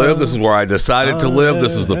want to live. This is where I decided to live.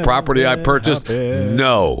 This is the property I purchased.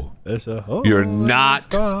 No, you're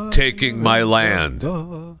not taking my land.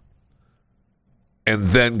 And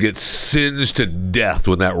then get singed to death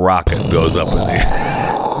when that rocket goes up in the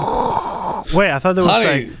air. Wait, I thought there was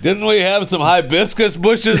didn't we have some hibiscus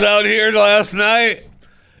bushes out here last night?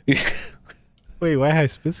 Wait, why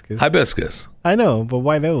hibiscus? Hibiscus. I know, but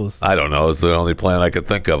why those? I don't know. It's the only plant I could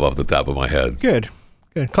think of off the top of my head. Good.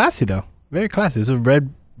 Classy, though. Very classy. It's a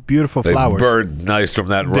red, beautiful They flowers. burned nice from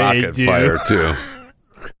that They rocket do. fire, too.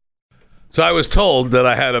 So I was told that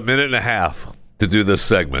I had a minute and a half to do this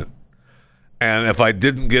segment. And if I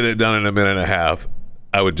didn't get it done in a minute and a half,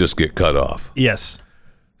 I would just get cut off. Yes.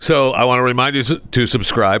 So I want to remind you to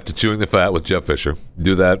subscribe to Chewing the Fat with Jeff Fisher.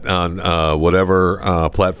 Do that on whatever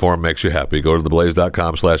platform makes you happy. Go to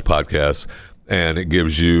theblaze.com/podcasts, and it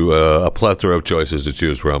gives you a plethora of choices to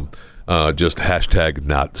choose from. Just hashtag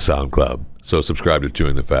not SoundCloud. So subscribe to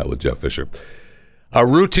Chewing the Fat with Jeff Fisher. A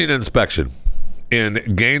routine inspection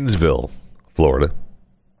in Gainesville, Florida,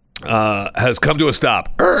 has come to a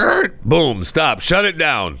stop. Boom, stop, shut it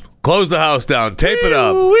down. Close the house down. Tape it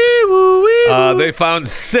up. They found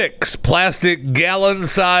 6 plastic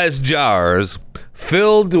gallon-sized jars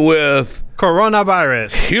filled with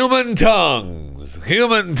coronavirus. human tongues.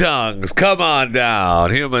 Human tongues. Come on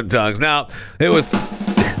down. Human tongues. Now, it was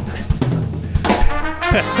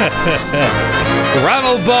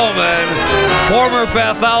Ronald Bowman, former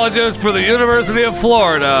pathologist for the University of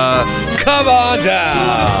Florida. Come on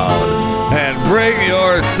down and bring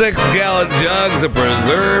your 6-gallon jugs of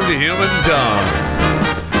preserved human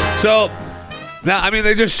tongue. So, now, I mean,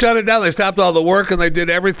 they just shut it down. They stopped all the work and they did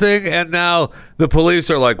everything. And now the police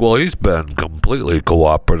are like, well, he's been completely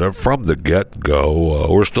cooperative from the get-go.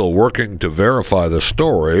 We're still working to verify the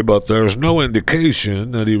story, but there's no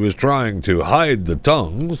indication that he was trying to hide the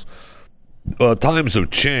tongues. Times have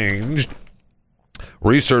changed.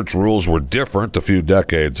 Research rules were different a few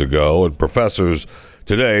decades ago, and professors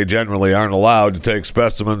today generally aren't allowed to take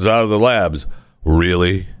specimens out of the labs.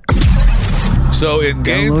 Really? So in Download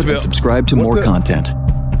Gainesville, and subscribe to more content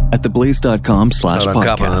at It's not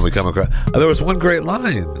uncommon that we come theblaze.com/podcasts. across. There was one great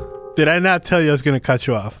line. Did I not tell you I was going to cut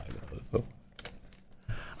you off?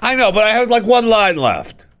 I know, but I had like one line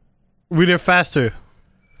left. Read it faster.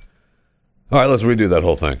 All right, let's redo that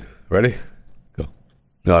whole thing. Ready? Go.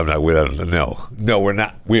 No, I'm not. We don't. No, we're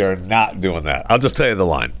not. We are not doing that. I'll just tell you the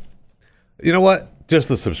line. You know what? Just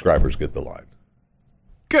the subscribers get the line.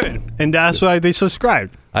 Good. And that's why they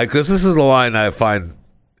subscribed. Because this is the line I find.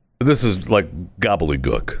 This is like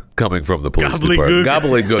gobbledygook coming from the police department.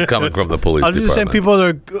 Gobbledygook coming from the police I was just saying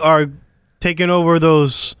department. people are taking over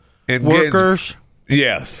those In workers.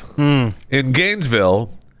 Yes. In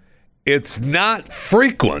Gainesville, it's not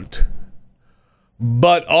frequent,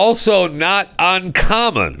 but also not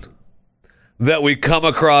uncommon that we come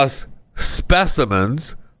across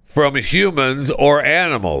specimens from humans or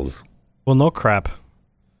animals. Well, no crap.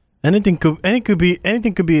 Anything could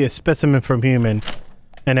be a specimen from human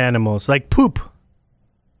and animals, like poop,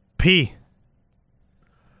 pee.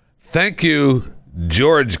 Thank you,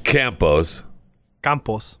 George Campos.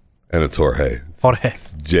 Campos. And it's Jorge. Jorge.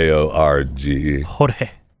 It's Jorge.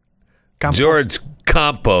 Jorge. Campos. George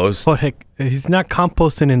Campos. Jorge. He's not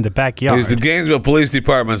composting in the backyard. He's the Gainesville Police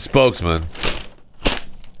Department spokesman.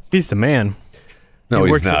 He's the man. No, He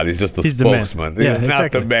he's works not. for- He's just the he's the man. spokesman. Yeah, He's not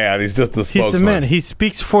exactly. the man. He's just the spokesman. He's the man. He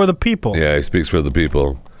speaks for the people Yeah, he speaks for the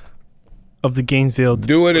people. of the Gainesville.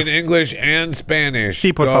 Do it in English and Spanish.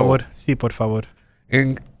 Sí, por Go. favor. Sí, por favor.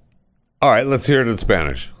 All right, let's hear it in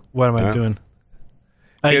Spanish. What am I Yeah. doing?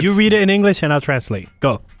 You It's- read it in English and I'll translate.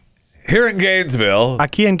 Go. Here in Gainesville,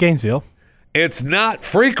 Aquí en Gainesville, it's not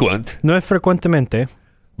frequent, no es frecuentemente,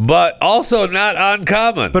 but also not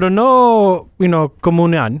uncommon pero no,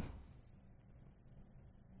 comunal,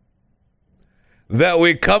 that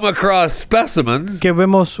we come across specimens que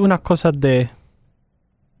vemos unas cosas de...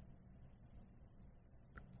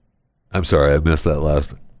 I'm sorry, I missed that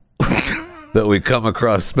last. That we come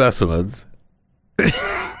across specimens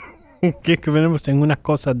que vemos en unas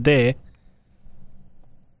cosas de...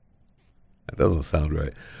 That doesn't sound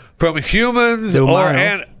right. From humans de or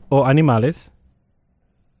humanos o animales.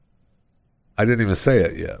 I didn't even say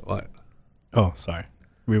it yet. What? Oh, sorry.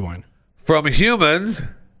 Rewind. From humans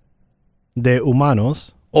De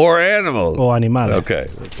humanos or animals. o animales. Okay.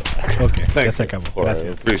 Ok, ya se acabó. Jorge,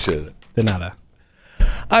 Gracias. appreciate it. De nada.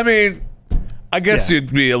 I mean, I guess Yeah.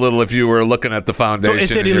 you'd be a little if you were looking at the foundation So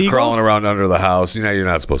is it and you're illegal? crawling around under the house. You know, you're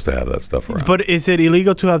not supposed to have that stuff around. But is it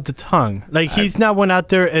illegal to have the tongue? Like, he's not went out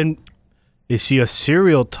there and... Is he a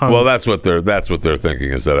serial tongue? Well, that's what they're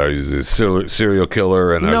thinking is that he's a serial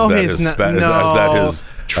killer, and No, is that he's his not. is that his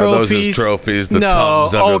are those his Trophies? trophies? The No,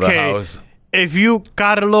 tongues under okay. the house. If you, not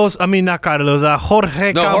Carlos,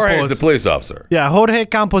 Jorge No, Campos. Jorge is the police officer. Yeah, Jorge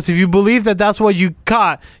Campos. If you believe that that's what you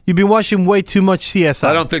caught, you've been watching way too much CSI.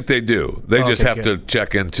 I don't think they do. They just Okay, have to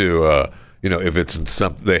check into, if it's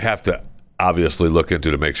something. They have to obviously look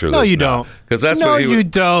into to make sure. No, you don't. Because that's No, what you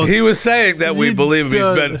don't. He was saying that we You believe he's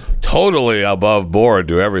don't. been totally above board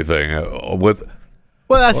to everything with.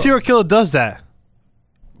 Well, that serial killer does that.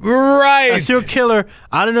 Right. A serial killer.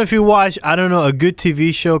 I don't know if you watch. I don't know, a good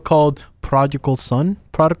TV show called Prodigal Son.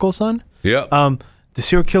 Yep. The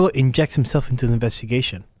serial killer injects himself into the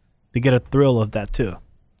investigation. They get a thrill of that too.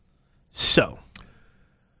 So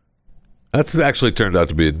That's actually turned out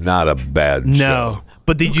to be not a bad show. no,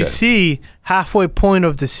 but did you Okay. see halfway point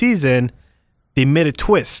of the season? They made a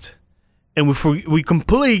twist, and we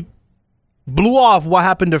completely blew off what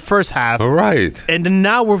happened the first half. All right. And then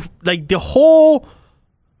now we're like the whole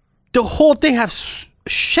thing has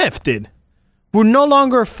shifted. We're no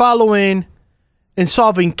longer following and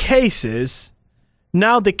solving cases.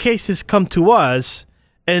 Now the cases come to us,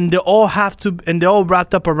 and they're all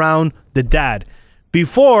wrapped up around the dad.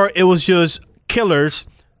 Before it was just killers.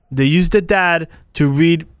 They used the dad to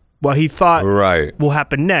read what he thought Right. will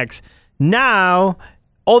happen next. Now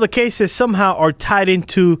all the cases somehow are tied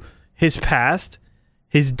into his past,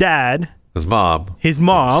 his dad, His mom. his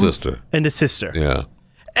mom, Sister. and the sister. Yeah.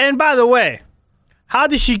 And by the way, how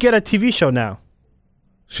did she get a TV show now?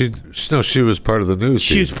 She was part of the news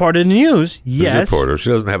team. She was part of the news. She's a Yes. reporter. She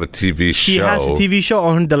doesn't have a TV She show. has a TV show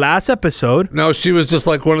on the last episode. No, she was just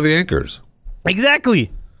like one of the anchors.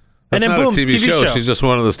 Exactly. That's and then not boom, a TV show. She's just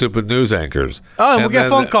one of the stupid news anchors. Oh, and we'll get then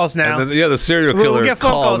phone calls now. And then, the serial We'll killer get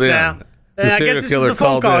phone called calls in. now. The And I serial guess this killer is a phone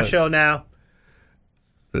called call in. show now.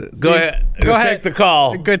 Go ahead. Go Just ahead. take the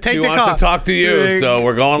call. Go take he the wants call. to talk to you, so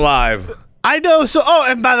we're going live. I know. So,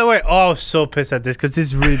 and by the way, so pissed at this because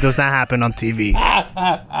this really does not happen on TV.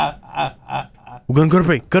 We're gonna go to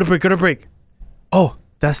break. Go to break. Oh,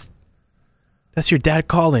 that's your dad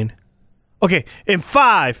calling. Okay, in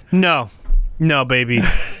 5. No, baby,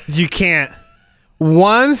 you can't.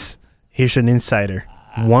 Here's an insider.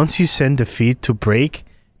 Once you send the feed to break,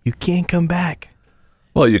 you can't come back.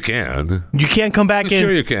 Well, you can. You can't come back in.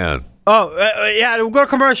 Sure, you can. Yeah, we'll go to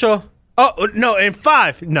commercial. Oh, no, in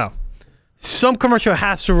 5. No. Some commercial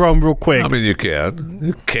has to run real quick. I mean, you can.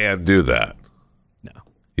 You can do that. No.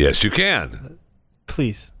 Yes, you can.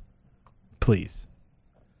 Please.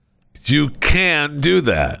 You can do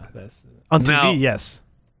that. On TV, Now- yes.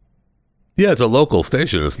 Yeah, it's a local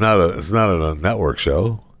station. It's not a network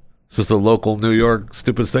show. It's just a local New York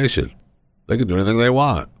stupid station. They can do anything they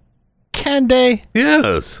want. Can they?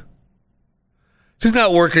 Yes. She's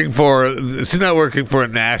not working for a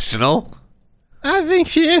national. I think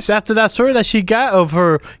she is. After that story that she got of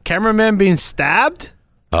her cameraman being stabbed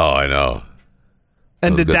Oh, I know.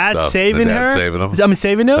 and That the was good dad stuff. saving The dad her. saving him. I mean,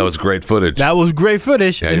 saving him. That was great footage. That was great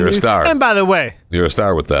footage. Yeah, you're a star. And by the way, You're a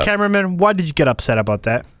star with that. cameraman, why did you get upset about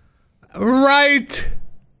that? Right.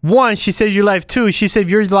 1, she saved your life. 2, she saved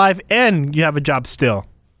your life and you have a job still.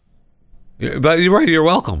 Yeah, but you're right. You're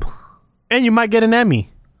welcome. And you might get an Emmy.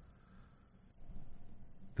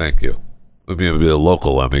 Thank you. I mean, it would be a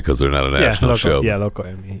local Emmy because they're not a national show. Yeah, local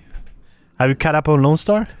Emmy. Have you caught up on Lone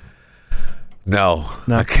Star? No,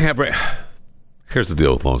 I can't break. Here's the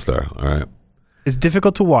deal with Lone Star. All right. It's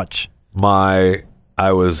difficult to watch.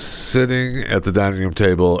 I was sitting at the dining room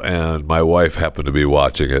table, and my wife happened to be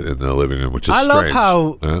watching it in the living room, which is I strange. love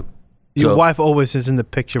how Yeah. your So- wife always is in the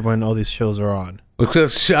picture when all these shows are on.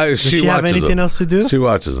 Because she Does she have watches anything them. else to do? She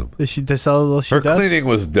watches them. That's all she Her does? cleaning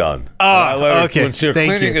was done. Oh, And I let her- okay. When her Thank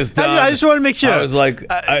cleaning you. is done, I just want to make sure. I was like,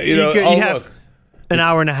 you know, you oh, have look. an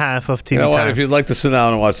hour and a half of TV You know what? time. If you'd like to sit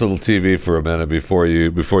down and watch a little TV for a minute before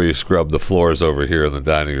you scrub the floors over here in the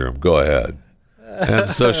dining room, go ahead. And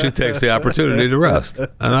so she takes the opportunity to rest,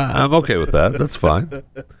 and I'm okay with that. That's fine.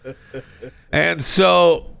 And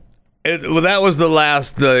so, that was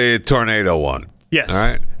the tornado one. Yes. All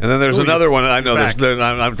right. And then there's Ooh, another one. I know back.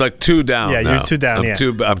 I'm like 2 down. Yeah, now. you're 2 down,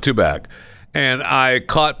 I'm 2 back, and I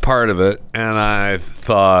caught part of it, and I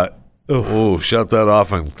thought, Oof. "Oh, shut that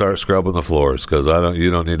off and start scrubbing the floors because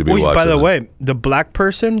you don't need to be Which, watching." by the this. way, the black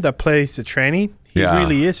person that plays the tranny, he Yeah.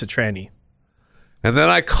 really is a tranny. And then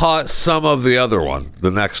I caught some of the other one,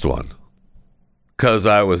 the next one, because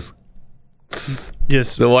I was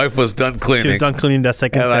Just the wife was done cleaning, she was done cleaning that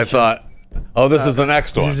second and section. I thought, "Oh, this is the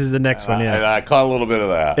next one." This is the next one, And yeah. I caught a little bit of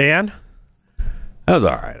that. And That was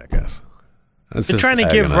all right, I guess. It's they're just trying to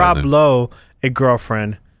give Rob agonizing. Lowe a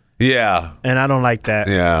girlfriend, Yeah, and I don't like that.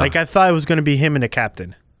 Yeah. Like I thought it was going to be him and the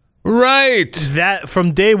captain. right. That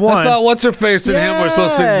from day one. I thought what's her face and him were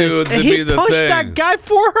supposed to do Yes, to and be he the punched thing. that guy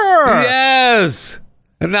for her. Yes.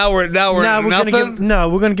 And now we're Now we're nothing.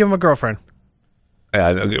 we're gonna give him a girlfriend.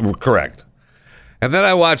 Yeah, correct. And then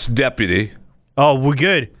I watched Deputy. Oh, we're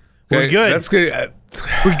good. We're Okay, good. That's good.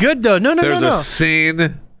 We're good though. No. There's a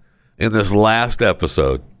scene in this last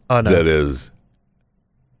episode. Oh, no. that is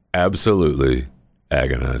absolutely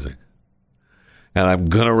agonizing. And I'm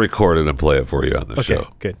going to record it and play it for you on the Okay, show.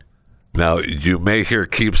 good. Now, you may hear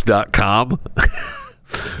keeps.com.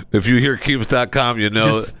 If you hear keeps.com, you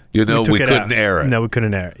know we couldn't air it. No, we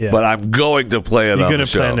couldn't air it. Yeah. But I'm going to play it You're on going the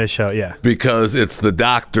to play show. on the show, yeah. Because it's the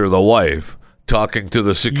doctor, the wife, talking to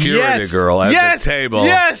the security girl at the table.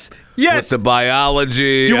 Yes. With the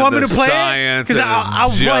biology, Do you want and me the to play science, Because I'll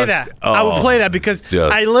play that. I will play that because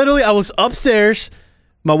I was upstairs.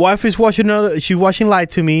 My wife is watching she's watching Lie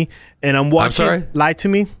to Me, and I'm watching sorry? Lie to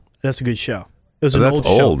Me. That's a good show. It was an That's old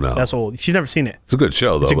show. old now. That's old. She's never seen it. It's a good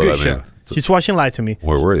show, though. It's a but good I mean, show. She's watching Lie to Me.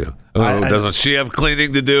 Where were you? Doesn't she have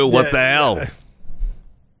cleaning to do? What the hell?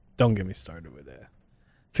 Don't get me started with that.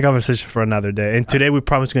 It's a conversation for another day. And today we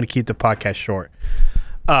promise we're going to keep the podcast short.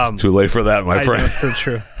 Too late for that, my friend. I know, so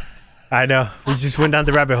true. I know. We just went down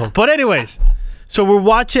the rabbit hole. But anyways, so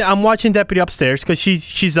I'm watching Deputy upstairs because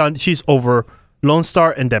she's over Lone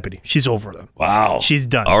Star and Deputy. She's over them. Wow. She's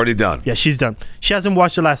done. Already done. Yeah, she's done. She hasn't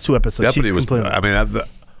watched the last 2 episodes. Deputy she's was, completely. I mean,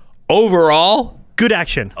 overall, good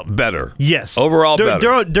action. better. Yes. Overall,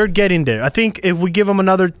 better. They're getting there. I think if we give them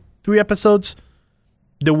another 3 episodes,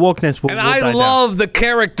 the wokeness will And will I die love down. the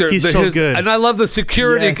character. He's so good. And I love the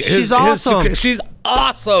security. Yes, she's awesome. She's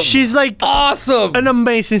awesome. She's like awesome. an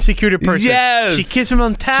amazing security person. Yes. She keeps him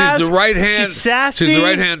on task. She's the right hand. She's sassy. She's the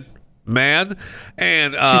right hand man.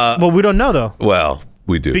 And well, we don't know though. well,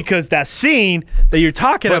 we do. Because that scene that you're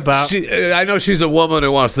talking about. I know she's a woman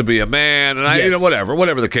who wants to be a man, and Yes.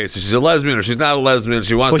 whatever the case is. She's a lesbian or she's not a lesbian.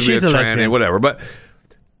 She wants to be a she's a tranny, lesbian. whatever. But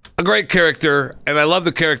a great character, and I love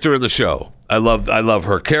the character in the show. I love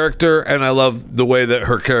her character, and I love the way that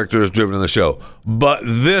her character is driven in the show. But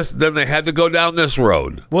then they had to go down this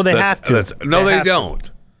road. Well, they have to. No, They they have to.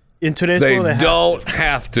 don't. In today's They world, don't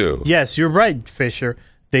have to. Yes, you're right, Fisher.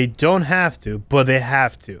 They don't have to, but they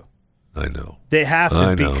have to. I know. They have to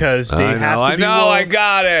I know. because they have to I be know. woke. I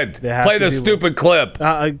got it. They have Play to the be woke. stupid clip.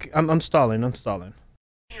 I'm stalling.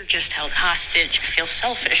 You're just held hostage. I feel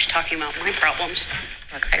selfish talking about my problems.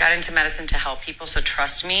 Look, I got into medicine to help people, so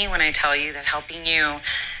trust me when I tell you that helping you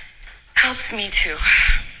helps me too.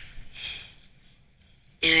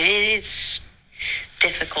 Yeah, it's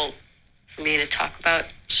difficult for me to talk about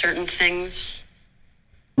certain things,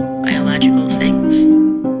 biological things.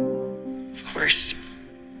 Of course.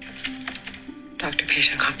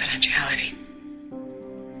 Doctor-patient confidentiality.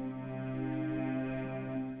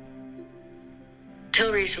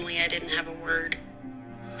 Till recently, I didn't have a word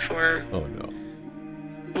for Oh no.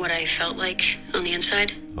 what I felt like on the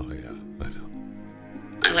inside. Oh yeah. I know.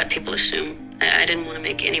 I let people assume. I didn't want to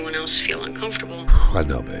make anyone else feel uncomfortable, I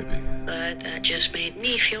know, baby. but that just made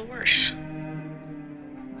me feel worse.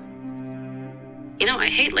 You know, I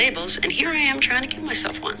hate labels, and here I am trying to give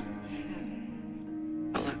myself one.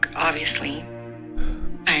 Well, look, obviously,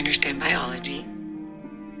 I understand biology.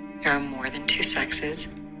 There are more than 2 sexes.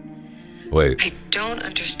 Wait. I don't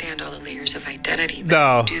understand all the layers of identity, but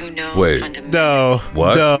No. I do know Wait. fundamentally. No.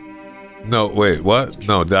 What? No. No, wait, what?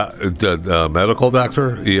 No, medical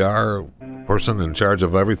doctor, ER person in charge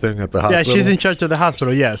of everything at the Yeah, hospital? she's in charge of the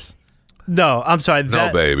hospital. Yes. No, I'm sorry.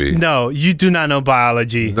 baby. No, you do not know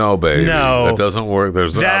biology. No, baby. No. That doesn't work.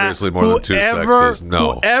 There's That- obviously more than 2 whoever- sexes.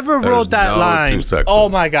 No. Whoever There's wrote that no line. 2 sexes. Oh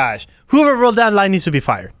my gosh. Whoever wrote that line needs to be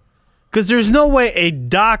fired. Because there's no way a I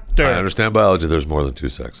doctor. understand biology. There's more than 2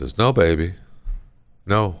 sexes. No, baby.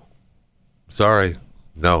 No. Sorry.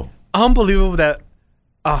 No. Unbelievable that.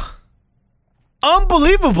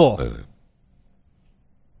 Unbelievable.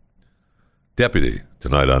 Deputy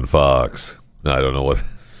tonight on Fox. I don't know what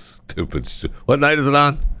stupid. What night is it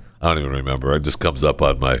on? I don't even remember. It just comes up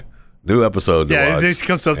on my new episode. To Yeah, watch. it just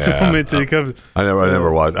comes up to Yeah. me. It comes. I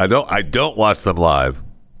never watch. I don't watch them live.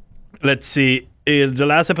 Let's see. The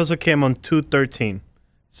last episode came on 2/13.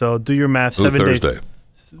 So do your math. Ooh, 7 Thursday. days.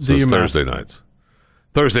 So Do it's your math. Thursday nights.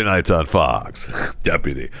 Thursday nights on Fox.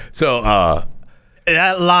 Deputy. So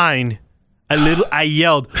That line, I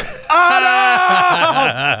yelled,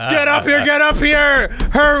 "Otto! Get up here! Get up here!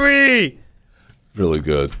 Hurry!" really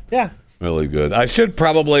good. Yeah. Really good. I should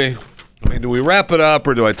probably. I mean, do we wrap it up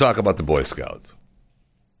or do I talk about the Boy Scouts?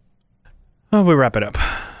 Oh, we wrap it up.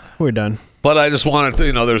 We're done. But I just wanted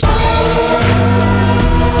to, there's.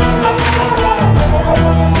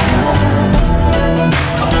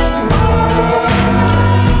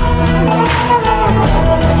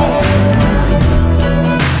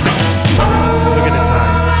 Look at the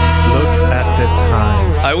time. Look at the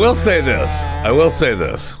time. I will say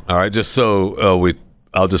this. All right, just so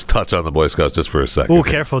I'll just touch on the Boy Scouts just for a second. Oh,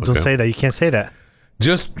 careful. Don't Okay? say that. You can't say that.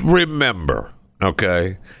 Just remember,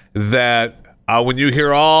 okay, that when you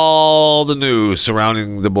hear all the news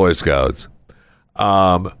surrounding the Boy Scouts,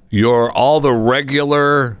 all the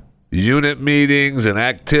regular unit meetings and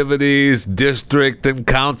activities, district and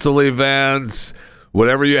council events,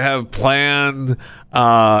 whatever you have planned,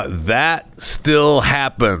 that still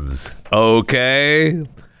happens, okay?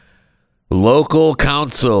 Local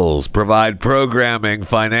councils provide programming,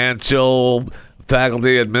 financial,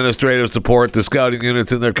 faculty, administrative support to scouting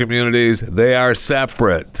units in their communities. They are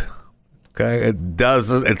separate. Okay,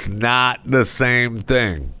 it's not the same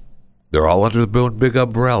thing. They're all under the big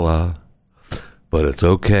umbrella, but it's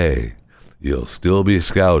okay. You'll still be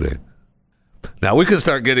scouting. Now we can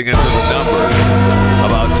start getting into the numbers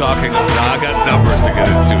about talking. I got numbers to get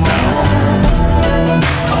into now.